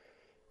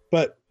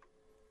 But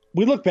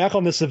we look back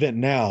on this event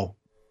now,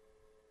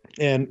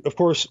 and of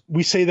course,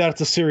 we say that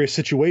it's a serious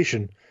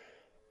situation,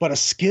 but a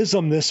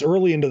schism this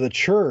early into the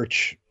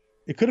church,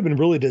 it could have been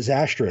really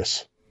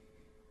disastrous.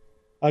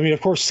 I mean, of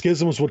course,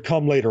 schisms would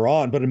come later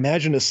on, but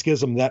imagine a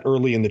schism that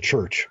early in the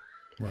church.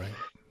 Right.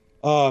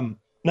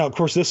 Now, of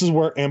course, this is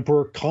where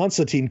Emperor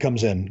Constantine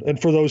comes in.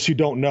 And for those who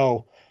don't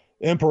know,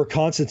 Emperor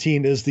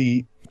Constantine is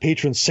the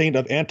patron saint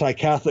of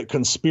anti-Catholic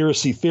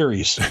conspiracy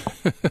theories.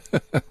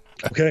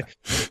 Okay.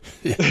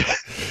 Yeah,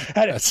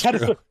 had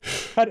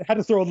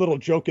to throw a little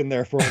joke in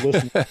there for our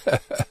listeners.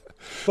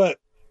 But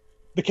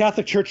the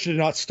Catholic Church did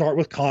not start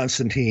with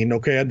Constantine,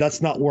 okay, and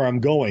that's not where I'm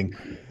going.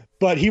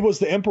 But he was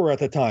the emperor at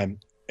the time,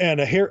 and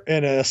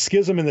a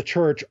schism in the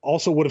church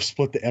also would have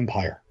split the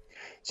empire.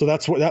 So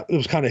that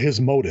was kind of his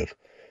motive.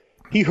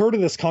 He heard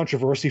of this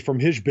controversy from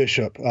his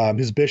bishop.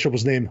 His bishop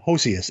was named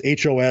Hosius,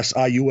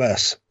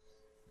 Hosius.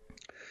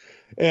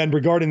 And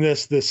regarding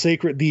this,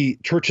 the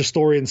church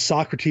historian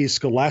Socrates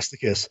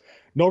Scholasticus,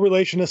 no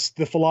relation to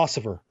the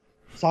philosopher,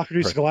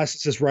 Socrates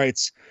Scholasticus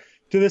writes,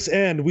 "To this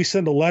end, we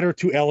send a letter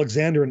to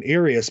Alexander and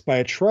Arius by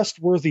a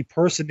trustworthy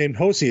person named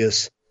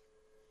Hosius,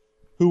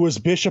 who was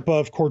bishop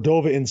of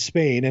Cordova in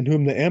Spain, and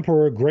whom the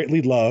emperor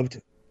greatly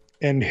loved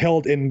and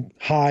held in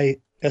high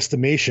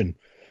estimation."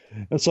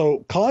 And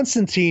so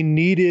Constantine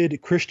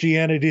needed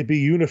Christianity to be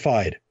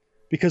unified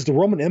because the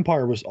Roman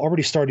Empire was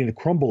already starting to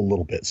crumble a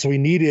little bit. So he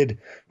needed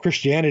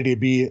Christianity to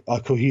be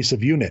a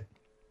cohesive unit.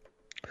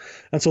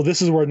 And so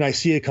this is where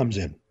Nicaea comes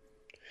in.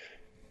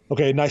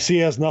 Okay,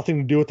 Nicaea has nothing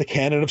to do with the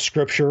canon of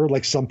Scripture,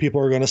 like some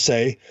people are going to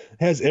say. It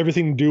has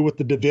everything to do with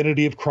the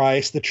divinity of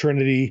Christ, the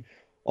Trinity,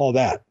 all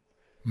that.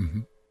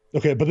 Mm-hmm.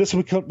 Okay, but this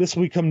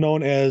will become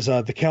known as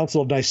the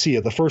Council of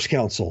Nicaea, the First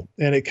Council,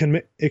 and it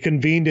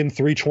convened in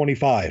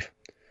 325.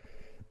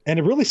 And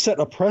it really set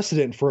a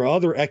precedent for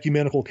other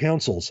ecumenical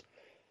councils.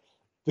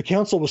 The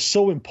council was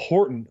so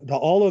important that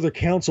all other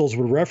councils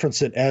would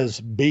reference it as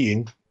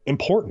being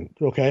important,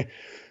 okay?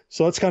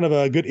 So that's kind of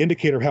a good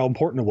indicator of how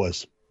important it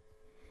was.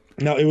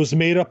 Now, it was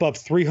made up of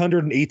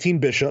 318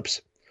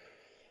 bishops.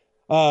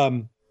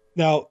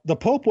 Now, the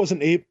Pope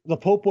wasn't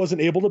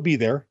able to be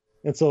there,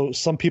 and so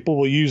some people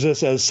will use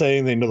this as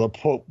saying they know the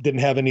Pope didn't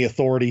have any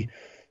authority.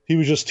 He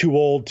was just too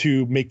old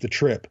to make the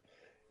trip.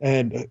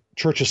 And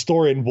church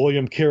historian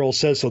William Carroll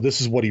says so.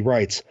 This is what he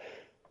writes.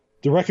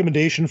 The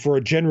recommendation for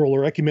a general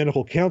or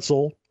ecumenical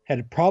council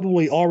had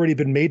probably already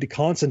been made to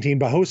Constantine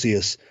by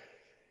Hosius,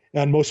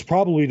 and most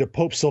probably to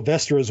Pope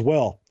Sylvester as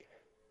well.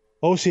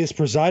 Hosius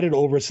presided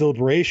over its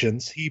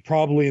deliberations. He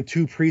probably, and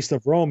two priests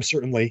of Rome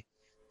certainly,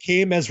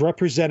 came as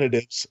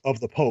representatives of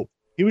the Pope.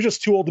 He was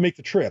just too old to make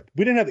the trip.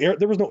 We didn't have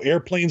there was no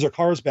airplanes or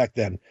cars back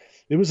then.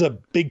 It was a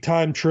big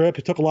time trip.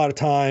 It took a lot of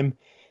time,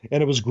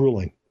 and it was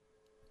grueling.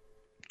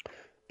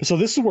 So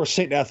this is where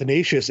St.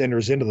 Athanasius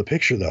enters into the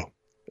picture, though.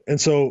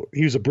 And so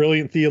he was a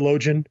brilliant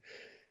theologian,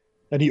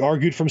 and he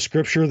argued from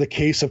Scripture the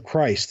case of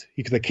Christ,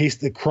 the case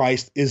that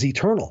Christ is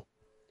eternal.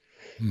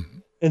 Mm-hmm.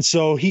 And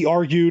so he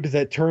argued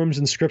that terms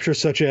in Scripture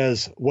such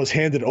as was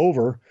handed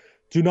over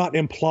do not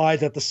imply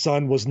that the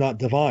Son was not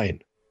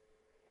divine.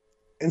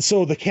 And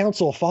so the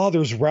Council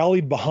Fathers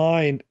rallied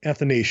behind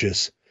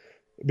Athanasius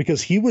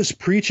because he was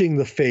preaching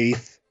the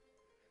faith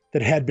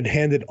that had been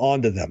handed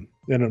on to them.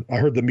 And I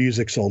heard the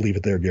music, so I'll leave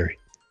it there, Gary.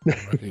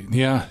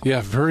 Yeah,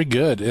 very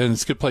good. And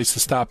it's a good place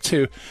to stop,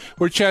 too.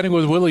 We're chatting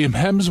with William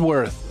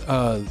Hemsworth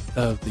of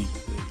the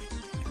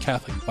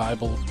Catholic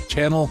Bible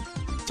channel,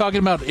 talking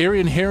about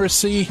Arian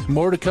heresy.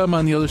 More to come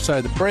on the other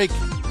side of the break.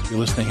 You're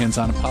listening to Hands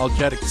On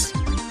Apologetics.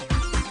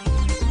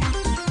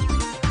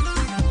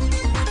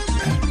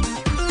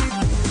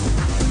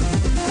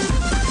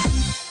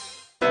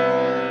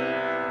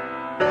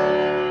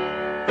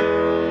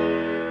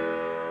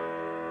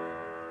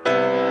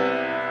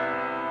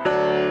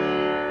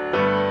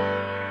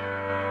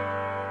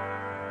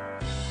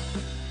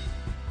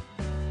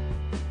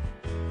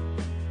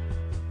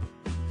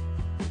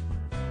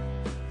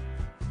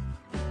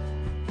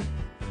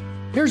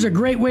 Here's a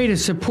great way to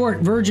support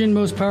Virgin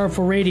Most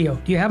Powerful Radio.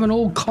 Do you have an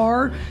old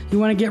car you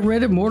want to get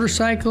rid of,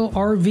 motorcycle,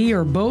 RV,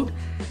 or boat?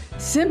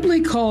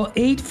 Simply call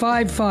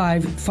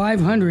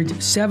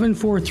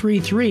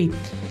 855-500-7433,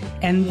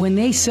 and when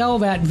they sell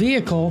that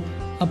vehicle,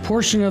 a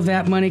portion of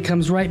that money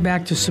comes right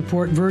back to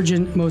support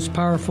Virgin Most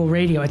Powerful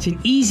Radio. It's an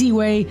easy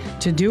way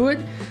to do it.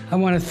 I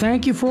want to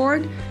thank you for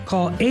it.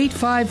 Call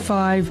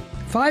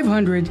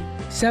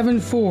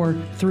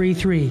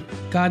 855-500-7433.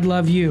 God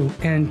love you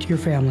and your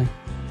family.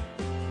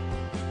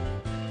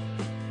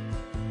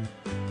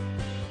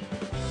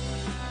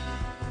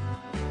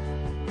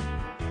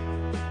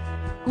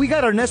 We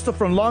got Ernesto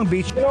from Long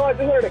Beach. I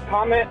just wanted to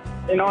comment,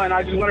 and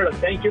I just wanted to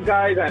thank you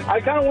guys. And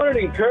I kind of wanted to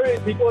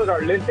encourage people that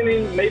are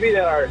listening, maybe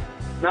that are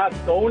not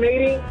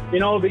donating,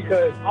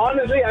 because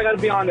honestly, I got to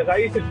be honest. I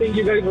used to think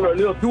you guys were a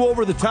little too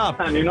over the top,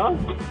 Yeah.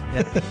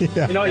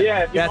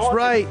 That's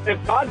right.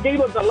 If God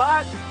gave us a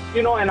lot,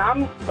 and I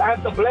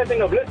have the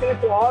blessing of listening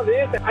to all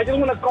this, I just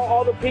want to call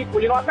all the people.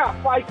 I got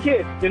 5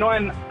 kids, and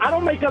I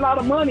don't make a lot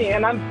of money,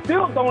 and I'm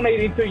still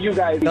donating to you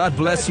guys. God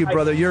bless you,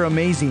 brother. You're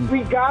amazing.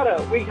 We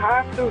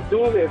have to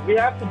do this. We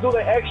have to do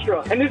the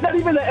extra. And it's not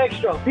even the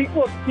extra.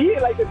 People see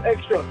it like it's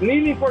extra.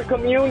 Kneeling for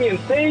communion,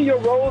 saying your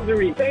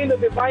rosary, saying the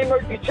Divine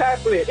Mercy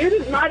Chaplet. It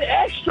is not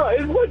extra.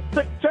 It's what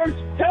the church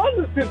tells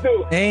us to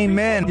do.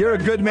 Amen. You're a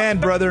good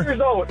man, brother.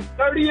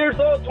 30 years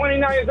old,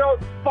 29 years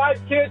old,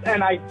 5 kids,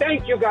 and I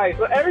thank you guys.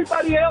 But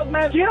everybody else,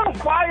 man, get on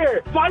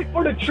fire. Fight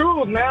for the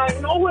truth, man.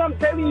 You know what I'm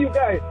telling you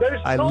guys?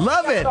 There's I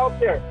love it out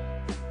there.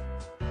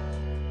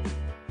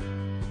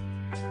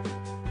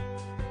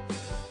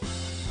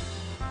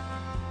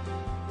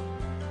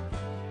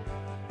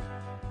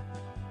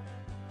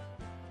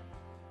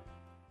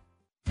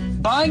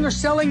 Buying or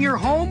selling your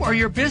home or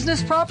your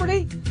business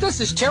property? This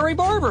is Terry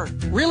Barber.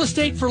 Real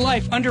Estate for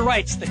Life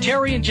underwrites the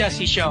Terry and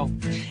Jesse Show.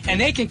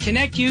 And they can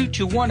connect you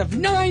to one of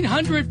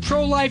 900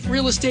 pro-life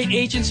real estate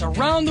agents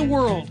around the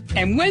world.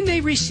 And when they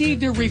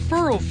receive their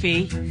referral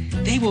fee,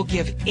 they will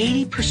give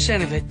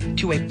 80% of it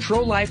to a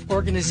pro-life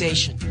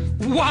organization.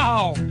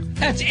 Wow!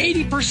 That's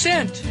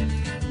 80%!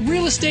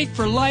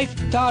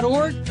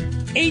 realestateforlife.org,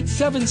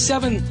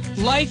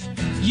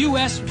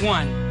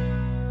 877-LIFE-US1.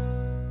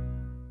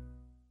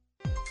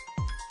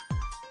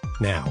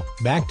 Now,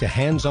 back to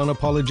Hands-On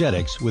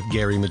Apologetics with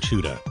Gary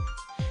Machuda.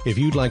 If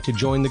you'd like to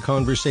join the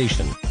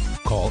conversation,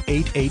 call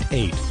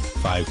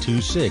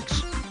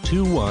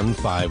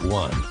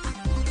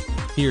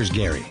 888-526-2151. Here's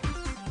Gary.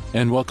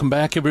 And welcome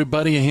back,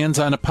 everybody.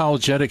 Hands-On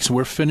Apologetics.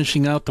 We're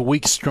finishing out the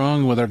week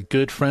strong with our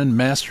good friend,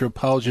 Master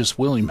Apologist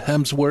William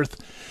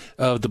Hemsworth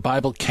of the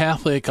Bible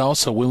Catholic,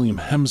 also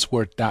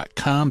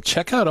WilliamHemsworth.com.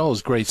 Check out all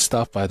his great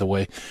stuff, by the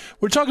way.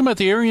 We're talking about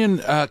the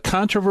Arian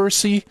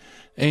controversy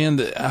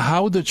and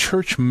how the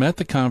church met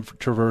the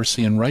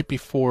controversy. And right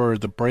before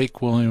the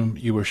break, William,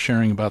 you were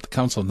sharing about the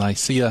Council of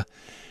Nicaea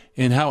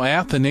and how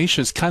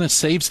Athanasius kind of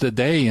saves the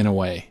day in a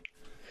way.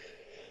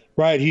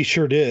 Right, he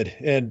sure did.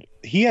 And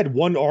he had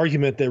one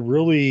argument that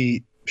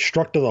really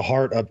struck to the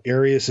heart of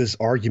Arius's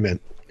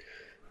argument.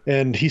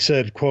 And he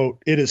said, quote,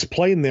 "It is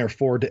plain,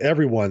 therefore, to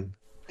everyone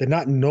that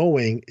not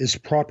knowing is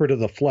proper to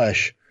the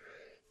flesh,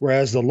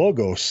 whereas the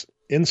Logos,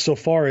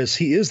 insofar as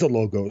he is the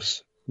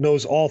Logos,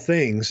 knows all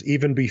things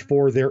even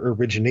before their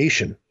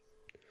origination."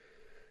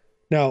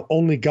 Now,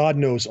 only God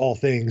knows all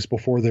things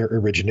before their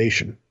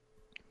origination.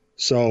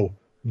 So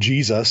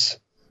Jesus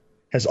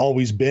has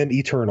always been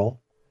eternal.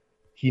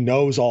 He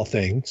knows all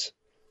things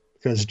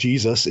because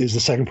Jesus is the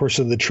second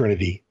person of the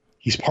Trinity.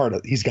 He's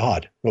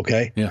God.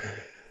 Okay. Yeah.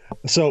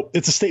 So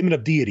it's a statement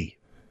of deity,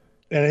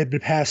 and it had been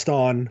passed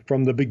on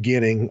from the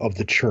beginning of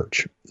the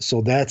church.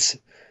 So that's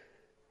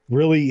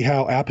really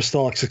how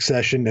apostolic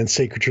succession and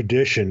sacred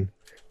tradition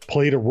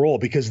played a role,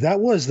 because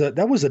that was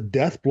a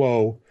death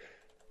blow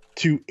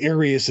to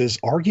Arius's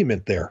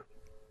argument there.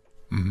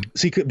 Mm-hmm.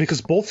 See,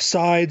 because both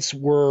sides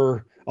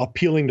were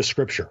appealing to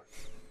Scripture.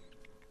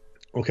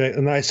 Okay,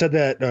 and I said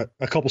that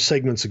a couple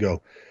segments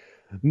ago.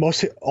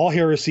 All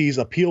heresies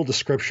appeal to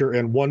Scripture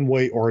in one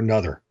way or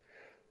another.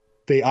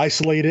 They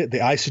isolate it, they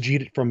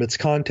eisegete it from its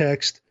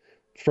context,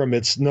 from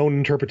its known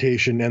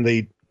interpretation, and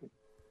they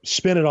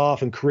spin it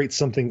off and create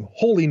something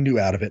wholly new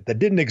out of it that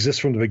didn't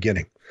exist from the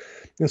beginning.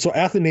 And so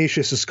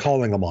Athanasius is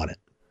calling them on it.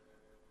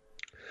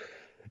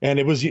 And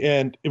it was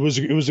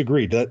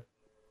agreed that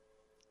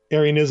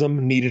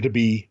Arianism needed to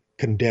be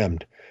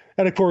condemned.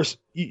 And of course,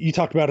 you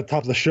talked about at the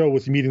top of the show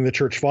with meeting the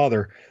church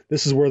father.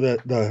 This is where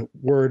the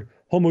word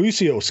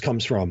homoousios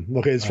comes from.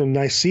 Okay, it's from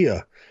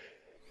Nicaea.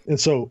 And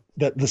so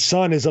that the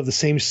Son is of the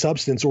same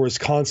substance or is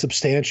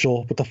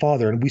consubstantial with the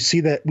Father. And we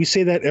say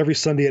that every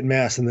Sunday at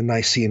Mass in the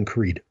Nicene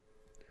Creed.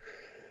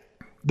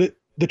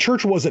 The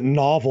church wasn't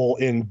novel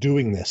in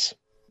doing this.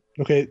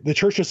 Okay, the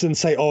church just didn't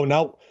say, "Oh,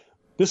 now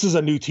this is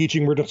a new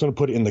teaching, we're just going to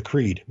put it in the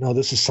creed." No,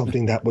 this is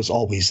something that was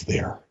always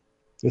there.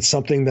 It's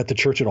something that the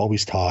church had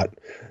always taught,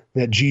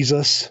 that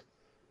Jesus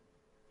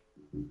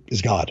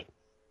is God.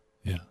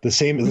 Yeah. The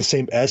same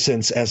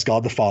essence as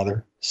God the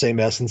Father, same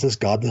essence as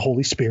God the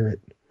Holy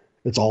Spirit.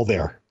 It's all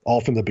there, all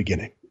from the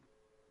beginning.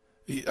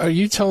 Are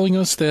you telling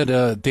us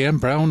that Dan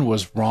Brown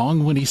was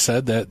wrong when he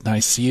said that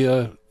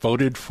Nicaea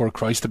voted for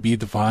Christ to be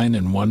divine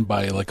and won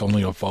by like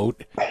only a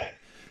vote?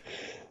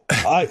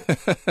 I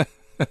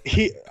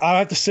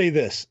have to say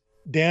this.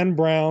 Dan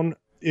Brown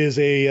is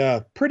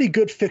a pretty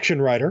good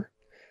fiction writer.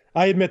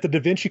 I admit the Da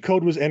Vinci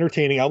Code was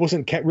entertaining. I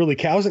wasn't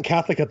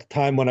Catholic at the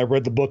time when I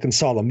read the book and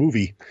saw the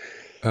movie.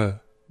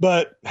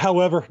 But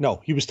however,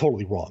 no, he was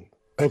totally wrong.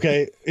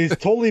 Okay. He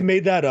totally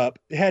made that up.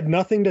 It had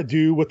nothing to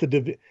do with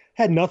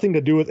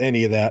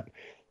any of that.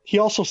 He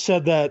also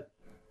said that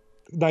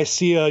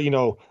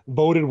Nicaea,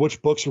 voted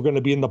which books were going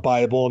to be in the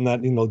Bible, and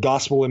that,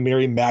 Gospel of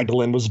Mary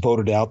Magdalene was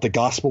voted out. The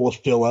Gospel of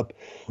Philip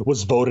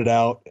was voted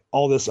out.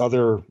 All this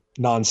other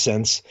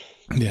nonsense.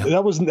 Yeah.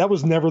 That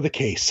was never the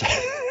case.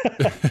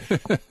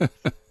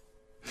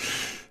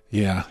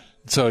 Yeah.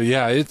 So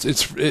yeah,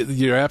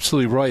 you're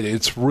absolutely right.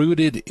 It's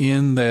rooted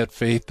in that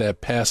faith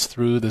that passed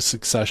through the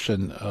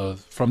succession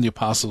from the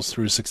apostles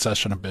through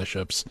succession of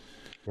bishops.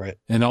 Right.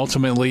 And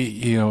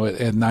ultimately,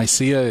 at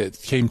Nicaea,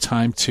 it came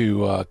time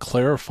to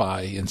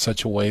clarify in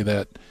such a way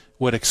that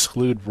would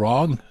exclude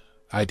wrong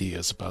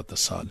ideas about the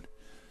Son.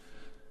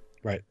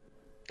 Right.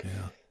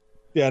 Yeah.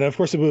 Yeah, and of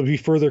course it would be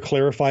further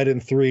clarified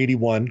in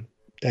 381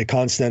 at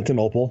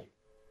Constantinople.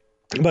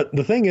 But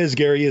the thing is,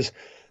 Gary, is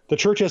the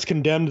church has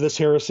condemned this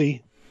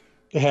heresy.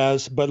 It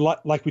has, but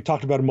like we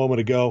talked about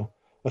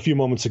a few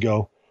moments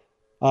ago,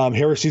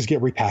 heresies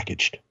get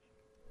repackaged.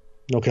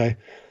 Okay.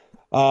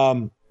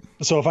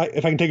 So if I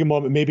can take a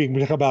moment, maybe we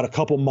can talk about a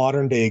couple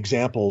modern day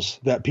examples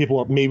that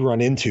people may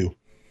run into.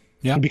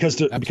 Yeah. Because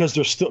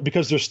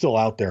they're still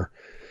out there.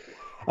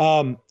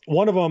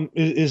 One of them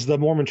is the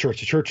Mormon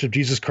Church, the Church of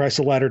Jesus Christ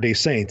of Latter-day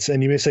Saints.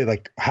 And you may say,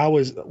 like, how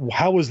is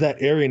that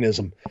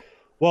Arianism?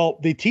 Well,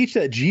 they teach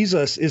that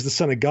Jesus is the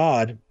Son of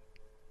God.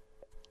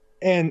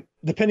 And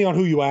depending on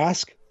who you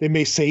ask, they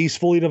may say he's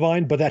fully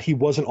divine, but that he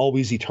wasn't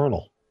always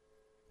eternal.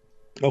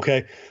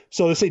 Okay.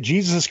 So they say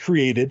Jesus is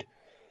created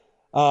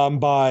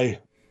by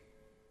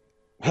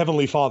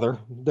Heavenly Father.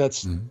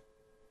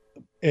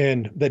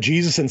 And that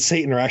Jesus and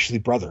Satan are actually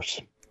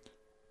brothers.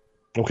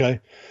 Okay.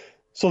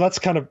 So that's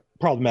kind of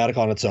problematic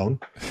on its own.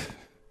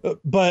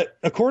 But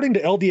according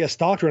to LDS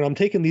doctrine, I'm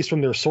taking these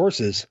from their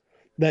sources,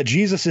 that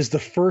Jesus is the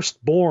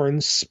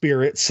firstborn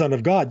spirit son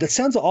of God. That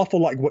sounds an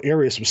awful like what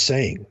Arius was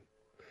saying.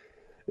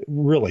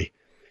 Really.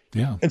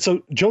 Yeah. And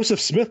so Joseph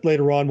Smith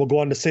later on will go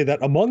on to say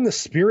that among the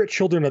spirit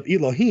children of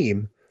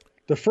Elohim,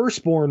 the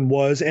firstborn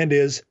was and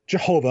is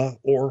Jehovah,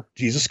 or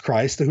Jesus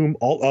Christ, to whom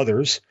all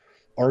others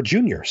are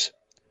juniors.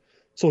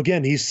 So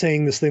again, he's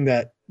saying this thing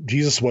that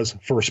Jesus was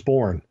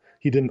firstborn.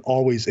 He didn't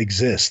always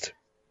exist.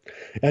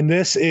 And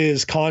this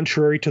is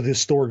contrary to the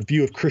historic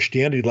view of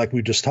Christianity, like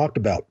we just talked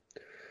about.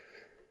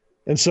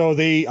 And so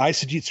they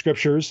eisegete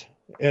scriptures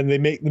and they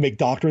make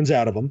doctrines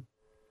out of them.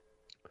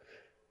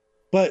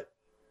 But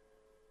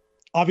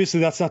obviously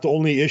that's not the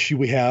only issue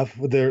we have.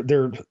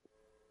 Their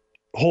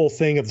whole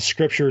thing of the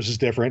scriptures is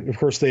different. Of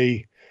course,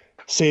 they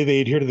say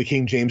they adhere to the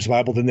King James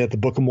Bible, then they have the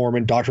Book of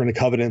Mormon, Doctrine and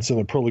Covenants, and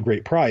the Pearl of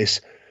Great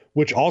Price,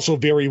 which also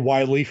vary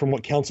widely from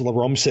what Council of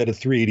Rome said at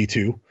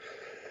 382.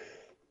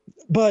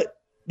 But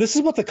this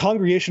is what the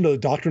Congregation of the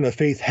Doctrine of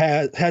Faith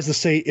has to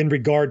say in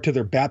regard to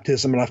their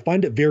baptism, and I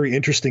find it very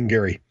interesting,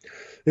 Gary.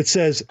 It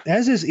says,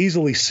 as is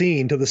easily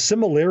seen, to the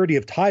similarity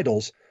of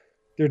titles,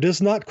 there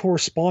does not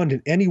correspond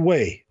in any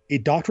way a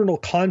doctrinal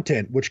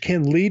content which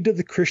can lead to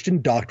the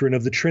Christian doctrine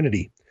of the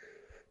Trinity.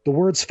 The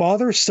words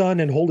Father, Son,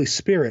 and Holy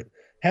Spirit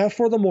have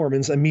for the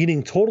Mormons a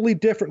meaning totally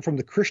different from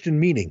the Christian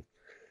meaning.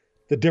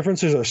 The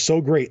differences are so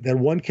great that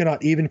one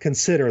cannot even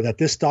consider that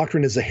this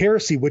doctrine is a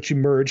heresy which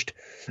emerged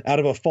out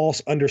of a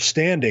false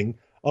understanding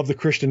of the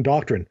Christian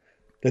doctrine.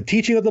 The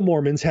teaching of the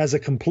Mormons has a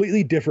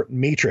completely different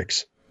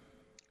matrix.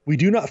 We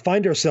do not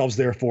find ourselves,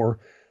 therefore,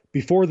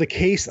 before the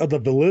case of the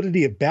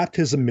validity of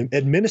baptism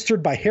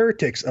administered by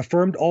heretics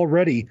affirmed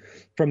already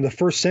from the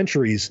first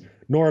centuries,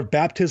 nor of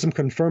baptism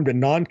confirmed in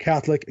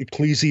non-Catholic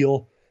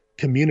ecclesial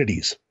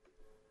communities.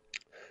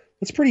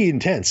 That's pretty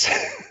intense.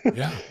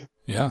 Yeah.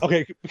 Yeah.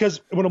 Okay,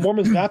 because when a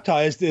Mormon's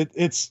baptized,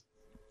 it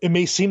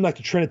may seem like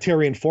the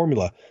Trinitarian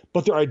formula,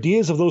 but their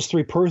ideas of those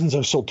three persons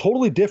are so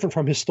totally different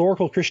from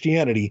historical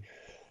Christianity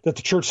that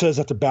the church says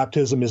that the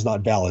baptism is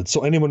not valid.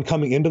 So anyone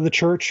coming into the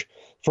church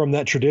from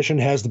that tradition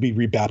has to be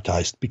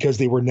rebaptized because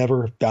they were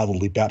never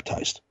validly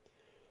baptized.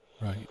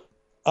 Right.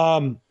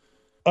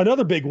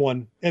 Another big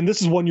one, and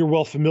this is one you're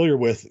well familiar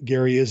with,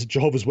 Gary, is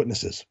Jehovah's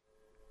Witnesses.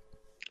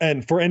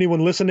 And for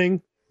anyone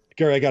listening,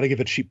 Gary, I got to give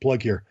a cheap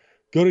plug here.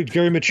 Go to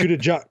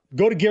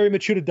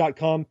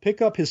GaryMachuda.com,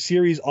 pick up his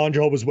series on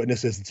Jehovah's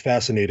Witnesses. It's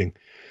fascinating.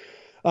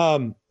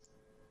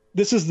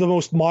 This is the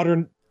most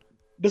modern.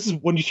 This is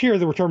when you hear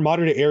the term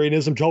modern day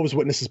Arianism, Jehovah's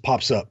Witnesses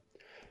pops up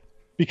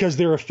because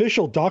their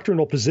official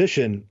doctrinal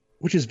position,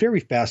 which is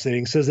very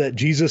fascinating, says that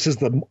Jesus is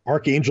the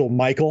Archangel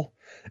Michael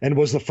and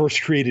was the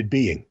first created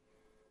being.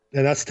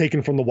 And that's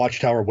taken from the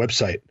Watchtower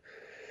website.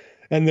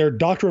 And their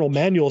doctrinal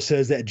manual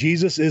says that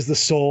Jesus is the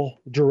sole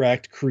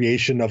direct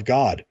creation of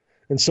God.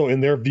 And so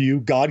in their view,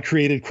 God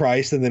created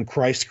Christ, and then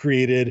Christ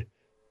created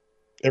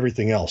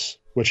everything else,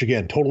 which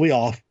again, totally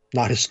off,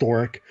 not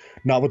historic,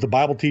 not what the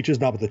Bible teaches,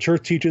 not what the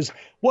church teaches,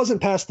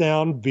 wasn't passed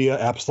down via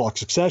apostolic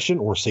succession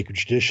or sacred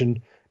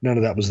tradition. None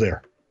of that was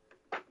there.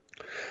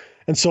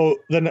 And so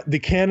then the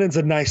canons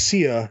of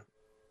Nicaea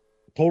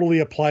totally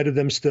apply to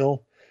them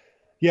still.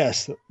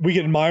 Yes, we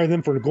can admire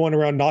them for going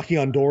around knocking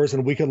on doors,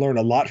 and we can learn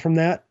a lot from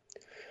that.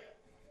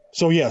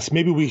 So yes,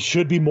 maybe we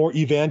should be more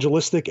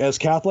evangelistic as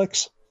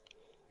Catholics,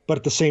 but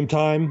at the same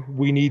time,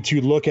 we need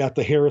to look at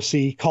the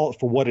heresy, call it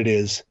for what it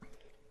is,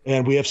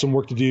 and we have some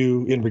work to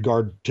do in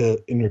regard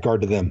to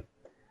them.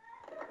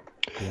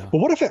 Yeah.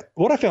 But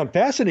what I found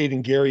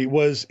fascinating, Gary,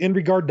 was in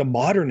regard to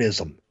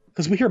modernism,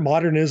 because we hear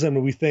modernism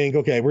and we think,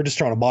 okay, we're just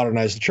trying to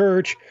modernize the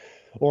church,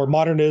 or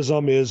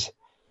modernism is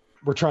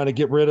we're trying to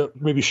get rid of,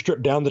 maybe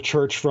strip down the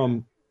church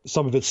from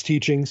some of its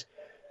teachings.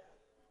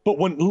 But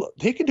when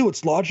taken to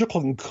its logical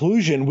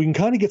conclusion, we can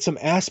kind of get some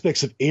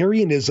aspects of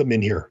Arianism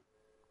in here.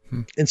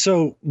 And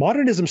so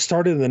modernism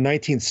started in the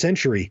 19th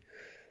century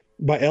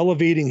by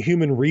elevating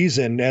human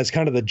reason as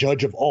kind of the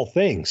judge of all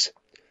things.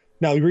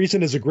 Now,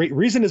 reason is a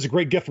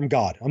great gift from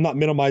God. I'm not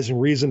minimizing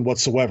reason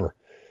whatsoever.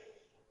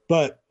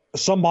 But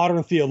some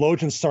modern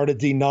theologians started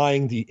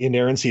denying the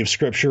inerrancy of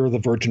Scripture, the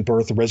virgin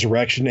birth, the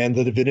resurrection, and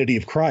the divinity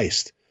of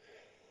Christ.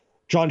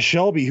 John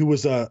Shelby, who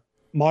was a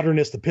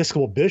modernist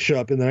Episcopal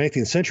bishop in the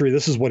 19th century,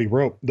 this is what he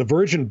wrote: "The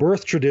virgin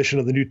birth tradition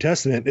of the New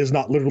Testament is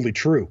not literally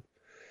true.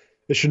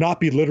 It should not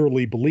be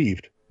literally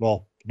believed."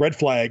 Well, red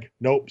flag.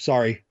 Nope,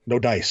 sorry, no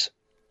dice.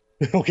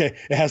 Okay,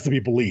 it has to be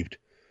believed.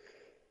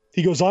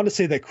 He goes on to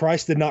say that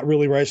Christ did not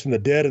really rise from the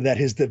dead and that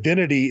his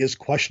divinity is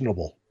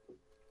questionable.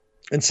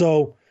 And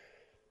so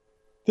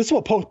this is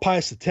what Pope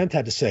Pius X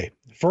had to say.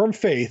 "Firm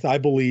faith, I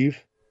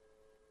believe,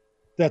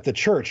 that the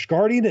church,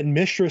 guardian and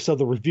mistress of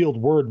the revealed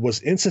word,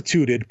 was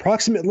instituted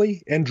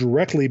proximately and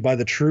directly by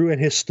the true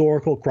and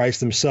historical Christ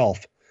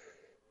himself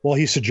while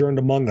he sojourned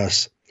among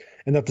us,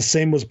 and that the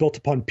same was built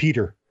upon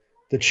Peter,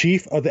 the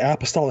chief of the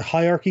apostolic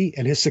hierarchy,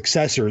 and his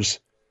successors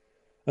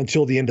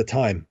until the end of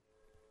time."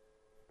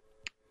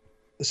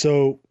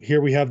 So here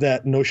we have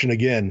that notion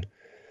again,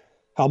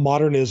 how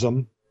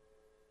modernism,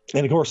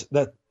 and of course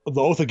that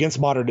the Oath Against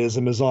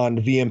Modernism is on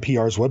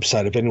VMPR's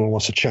website if anyone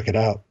wants to check it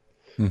out.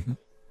 Mm-hmm.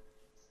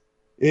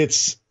 It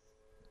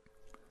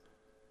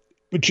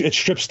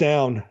strips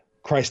down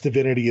Christ's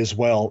divinity as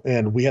well,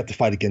 and we have to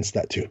fight against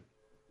that too.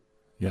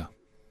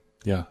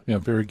 Yeah,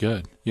 very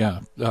good.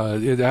 Yeah,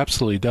 it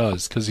absolutely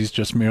does, because he's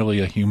just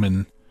merely a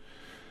human,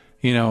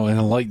 an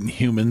enlightened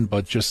human,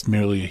 but just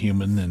merely a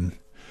human. And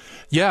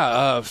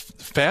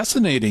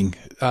fascinating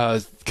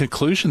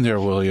conclusion there,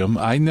 William.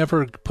 I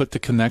never put the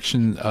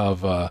connection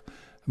of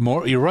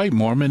you're right,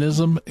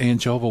 Mormonism and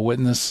Jehovah's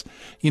Witness.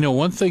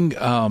 One thing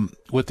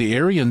with the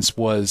Arians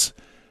was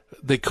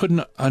they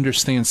couldn't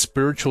understand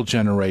spiritual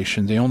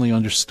generation. They only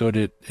understood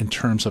it in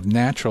terms of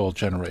natural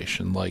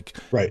generation. Like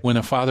when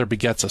a father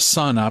begets a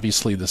son,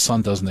 obviously the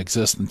son doesn't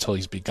exist until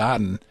he's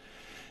begotten.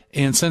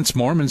 And since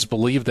Mormons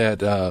believe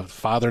that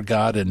Father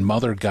God and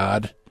Mother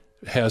God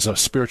has a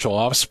spiritual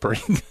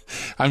offspring,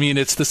 I mean,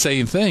 it's the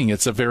same thing.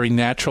 It's a very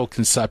natural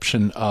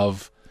conception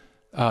of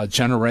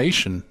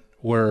generation,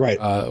 where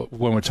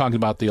when we're talking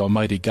about the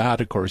Almighty God,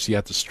 of course, you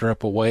have to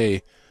strip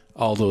away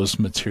all those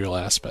material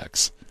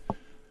aspects.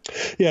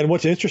 Yeah, and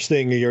what's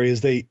interesting, Gary, is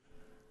they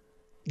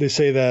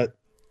say that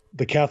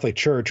the Catholic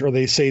Church, or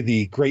they say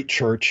the Great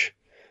Church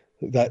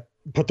that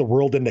put the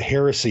world into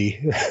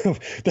heresy,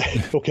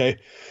 took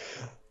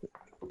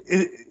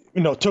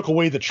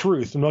away the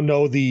truth.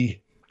 No, the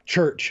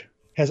Church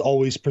has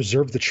always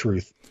preserved the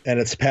truth, and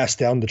it's passed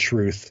down the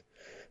truth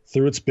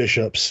through its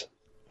bishops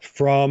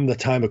from the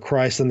time of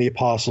Christ and the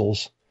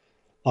apostles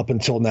up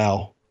until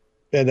now.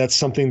 And that's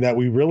something that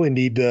we really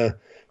need to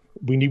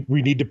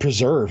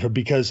preserve,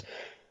 because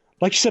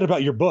like you said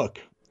about your book,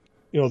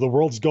 the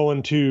world's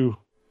going to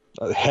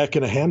a heck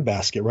in a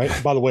handbasket, right?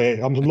 By the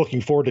way, I'm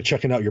looking forward to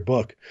checking out your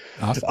book.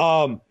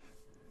 Awesome.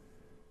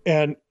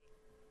 And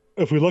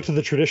if we look to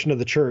the tradition of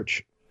the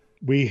church,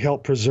 we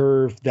help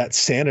preserve that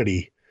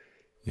sanity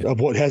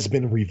of what has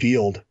been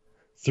revealed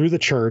through the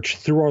church,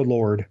 through our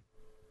Lord,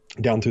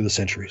 down through the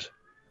centuries.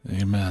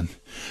 Amen.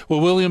 Well,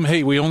 William,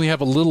 hey, we only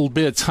have a little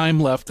bit of time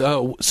left.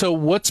 So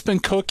what's been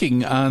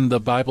cooking on the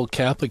Bible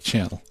Catholic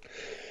channel?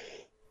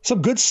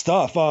 Some good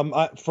stuff.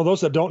 For those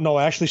that don't know,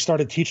 I actually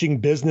started teaching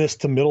business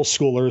to middle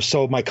schoolers,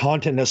 so my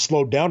content has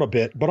slowed down a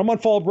bit, but I'm on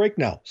fall break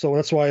now, so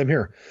that's why I'm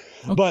here.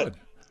 Oh,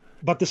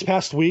 but this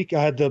past week,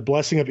 I had the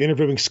blessing of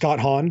interviewing Scott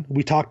Hahn.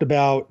 We talked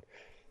about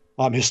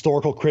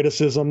historical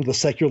criticism, the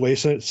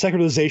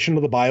secularization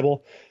of the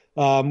Bible.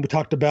 We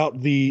talked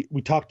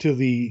to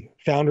the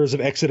founders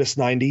of Exodus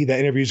 90. That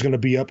interview is going to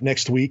be up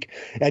next week.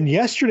 And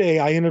yesterday,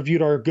 I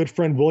interviewed our good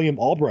friend William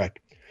Albrecht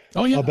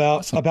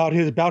about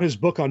his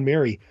book on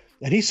Mary.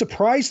 And he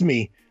surprised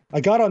me I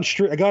got on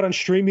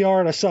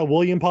StreamYard. I saw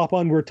William pop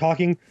on. We were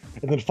talking,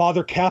 and then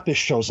Father Kappas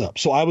shows up.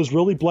 So I was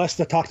really blessed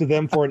to talk to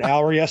them for an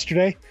hour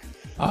yesterday.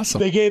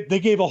 Awesome. They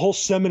gave a whole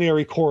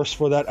seminary course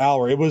for that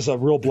hour. It was a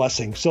real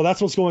blessing. So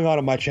that's what's going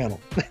on my channel.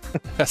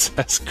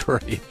 That's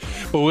great.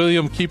 Well,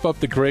 William, keep up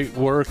the great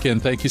work,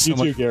 and thank you so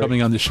much for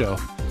coming on the show.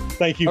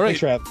 Thank you. All Thanks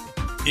for having me.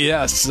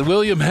 Yes,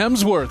 William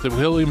Hemsworth at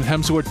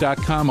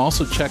WilliamHemsworth.com.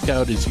 Also check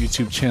out his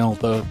YouTube channel,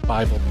 The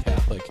Bible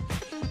Catholic.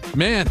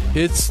 Man,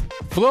 it's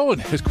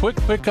flowing. It's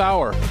quick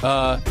hour.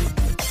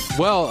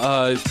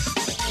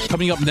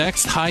 Coming up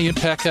next, High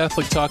Impact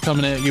Catholic Talk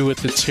coming at you with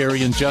the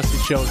Terry and Jesse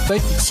Show.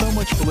 Thank you so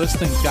much for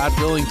listening. God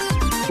willing,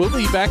 we'll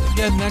be back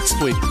again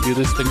next week to do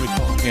this thing we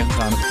call Hands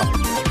On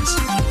Apologetics.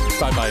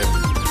 Bye-bye,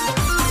 everyone.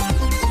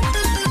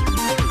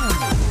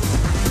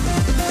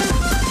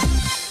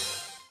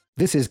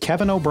 This is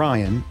Kevin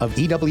O'Brien of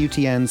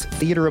EWTN's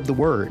Theater of the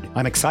Word.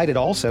 I'm excited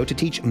also to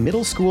teach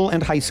middle school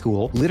and high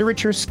school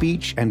literature,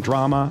 speech, and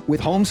drama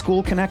with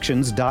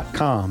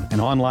homeschoolconnections.com, an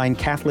online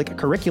Catholic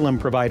curriculum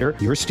provider.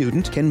 Your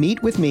student can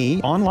meet with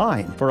me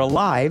online for a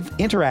live,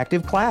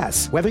 interactive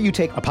class. Whether you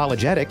take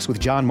apologetics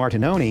with John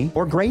Martinoni,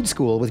 or grade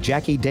school with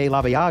Jackie De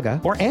La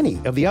Viaga, or any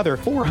of the other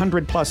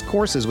 400-plus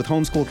courses with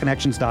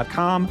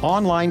homeschoolconnections.com,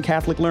 online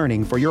Catholic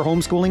learning for your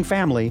homeschooling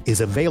family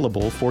is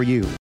available for you.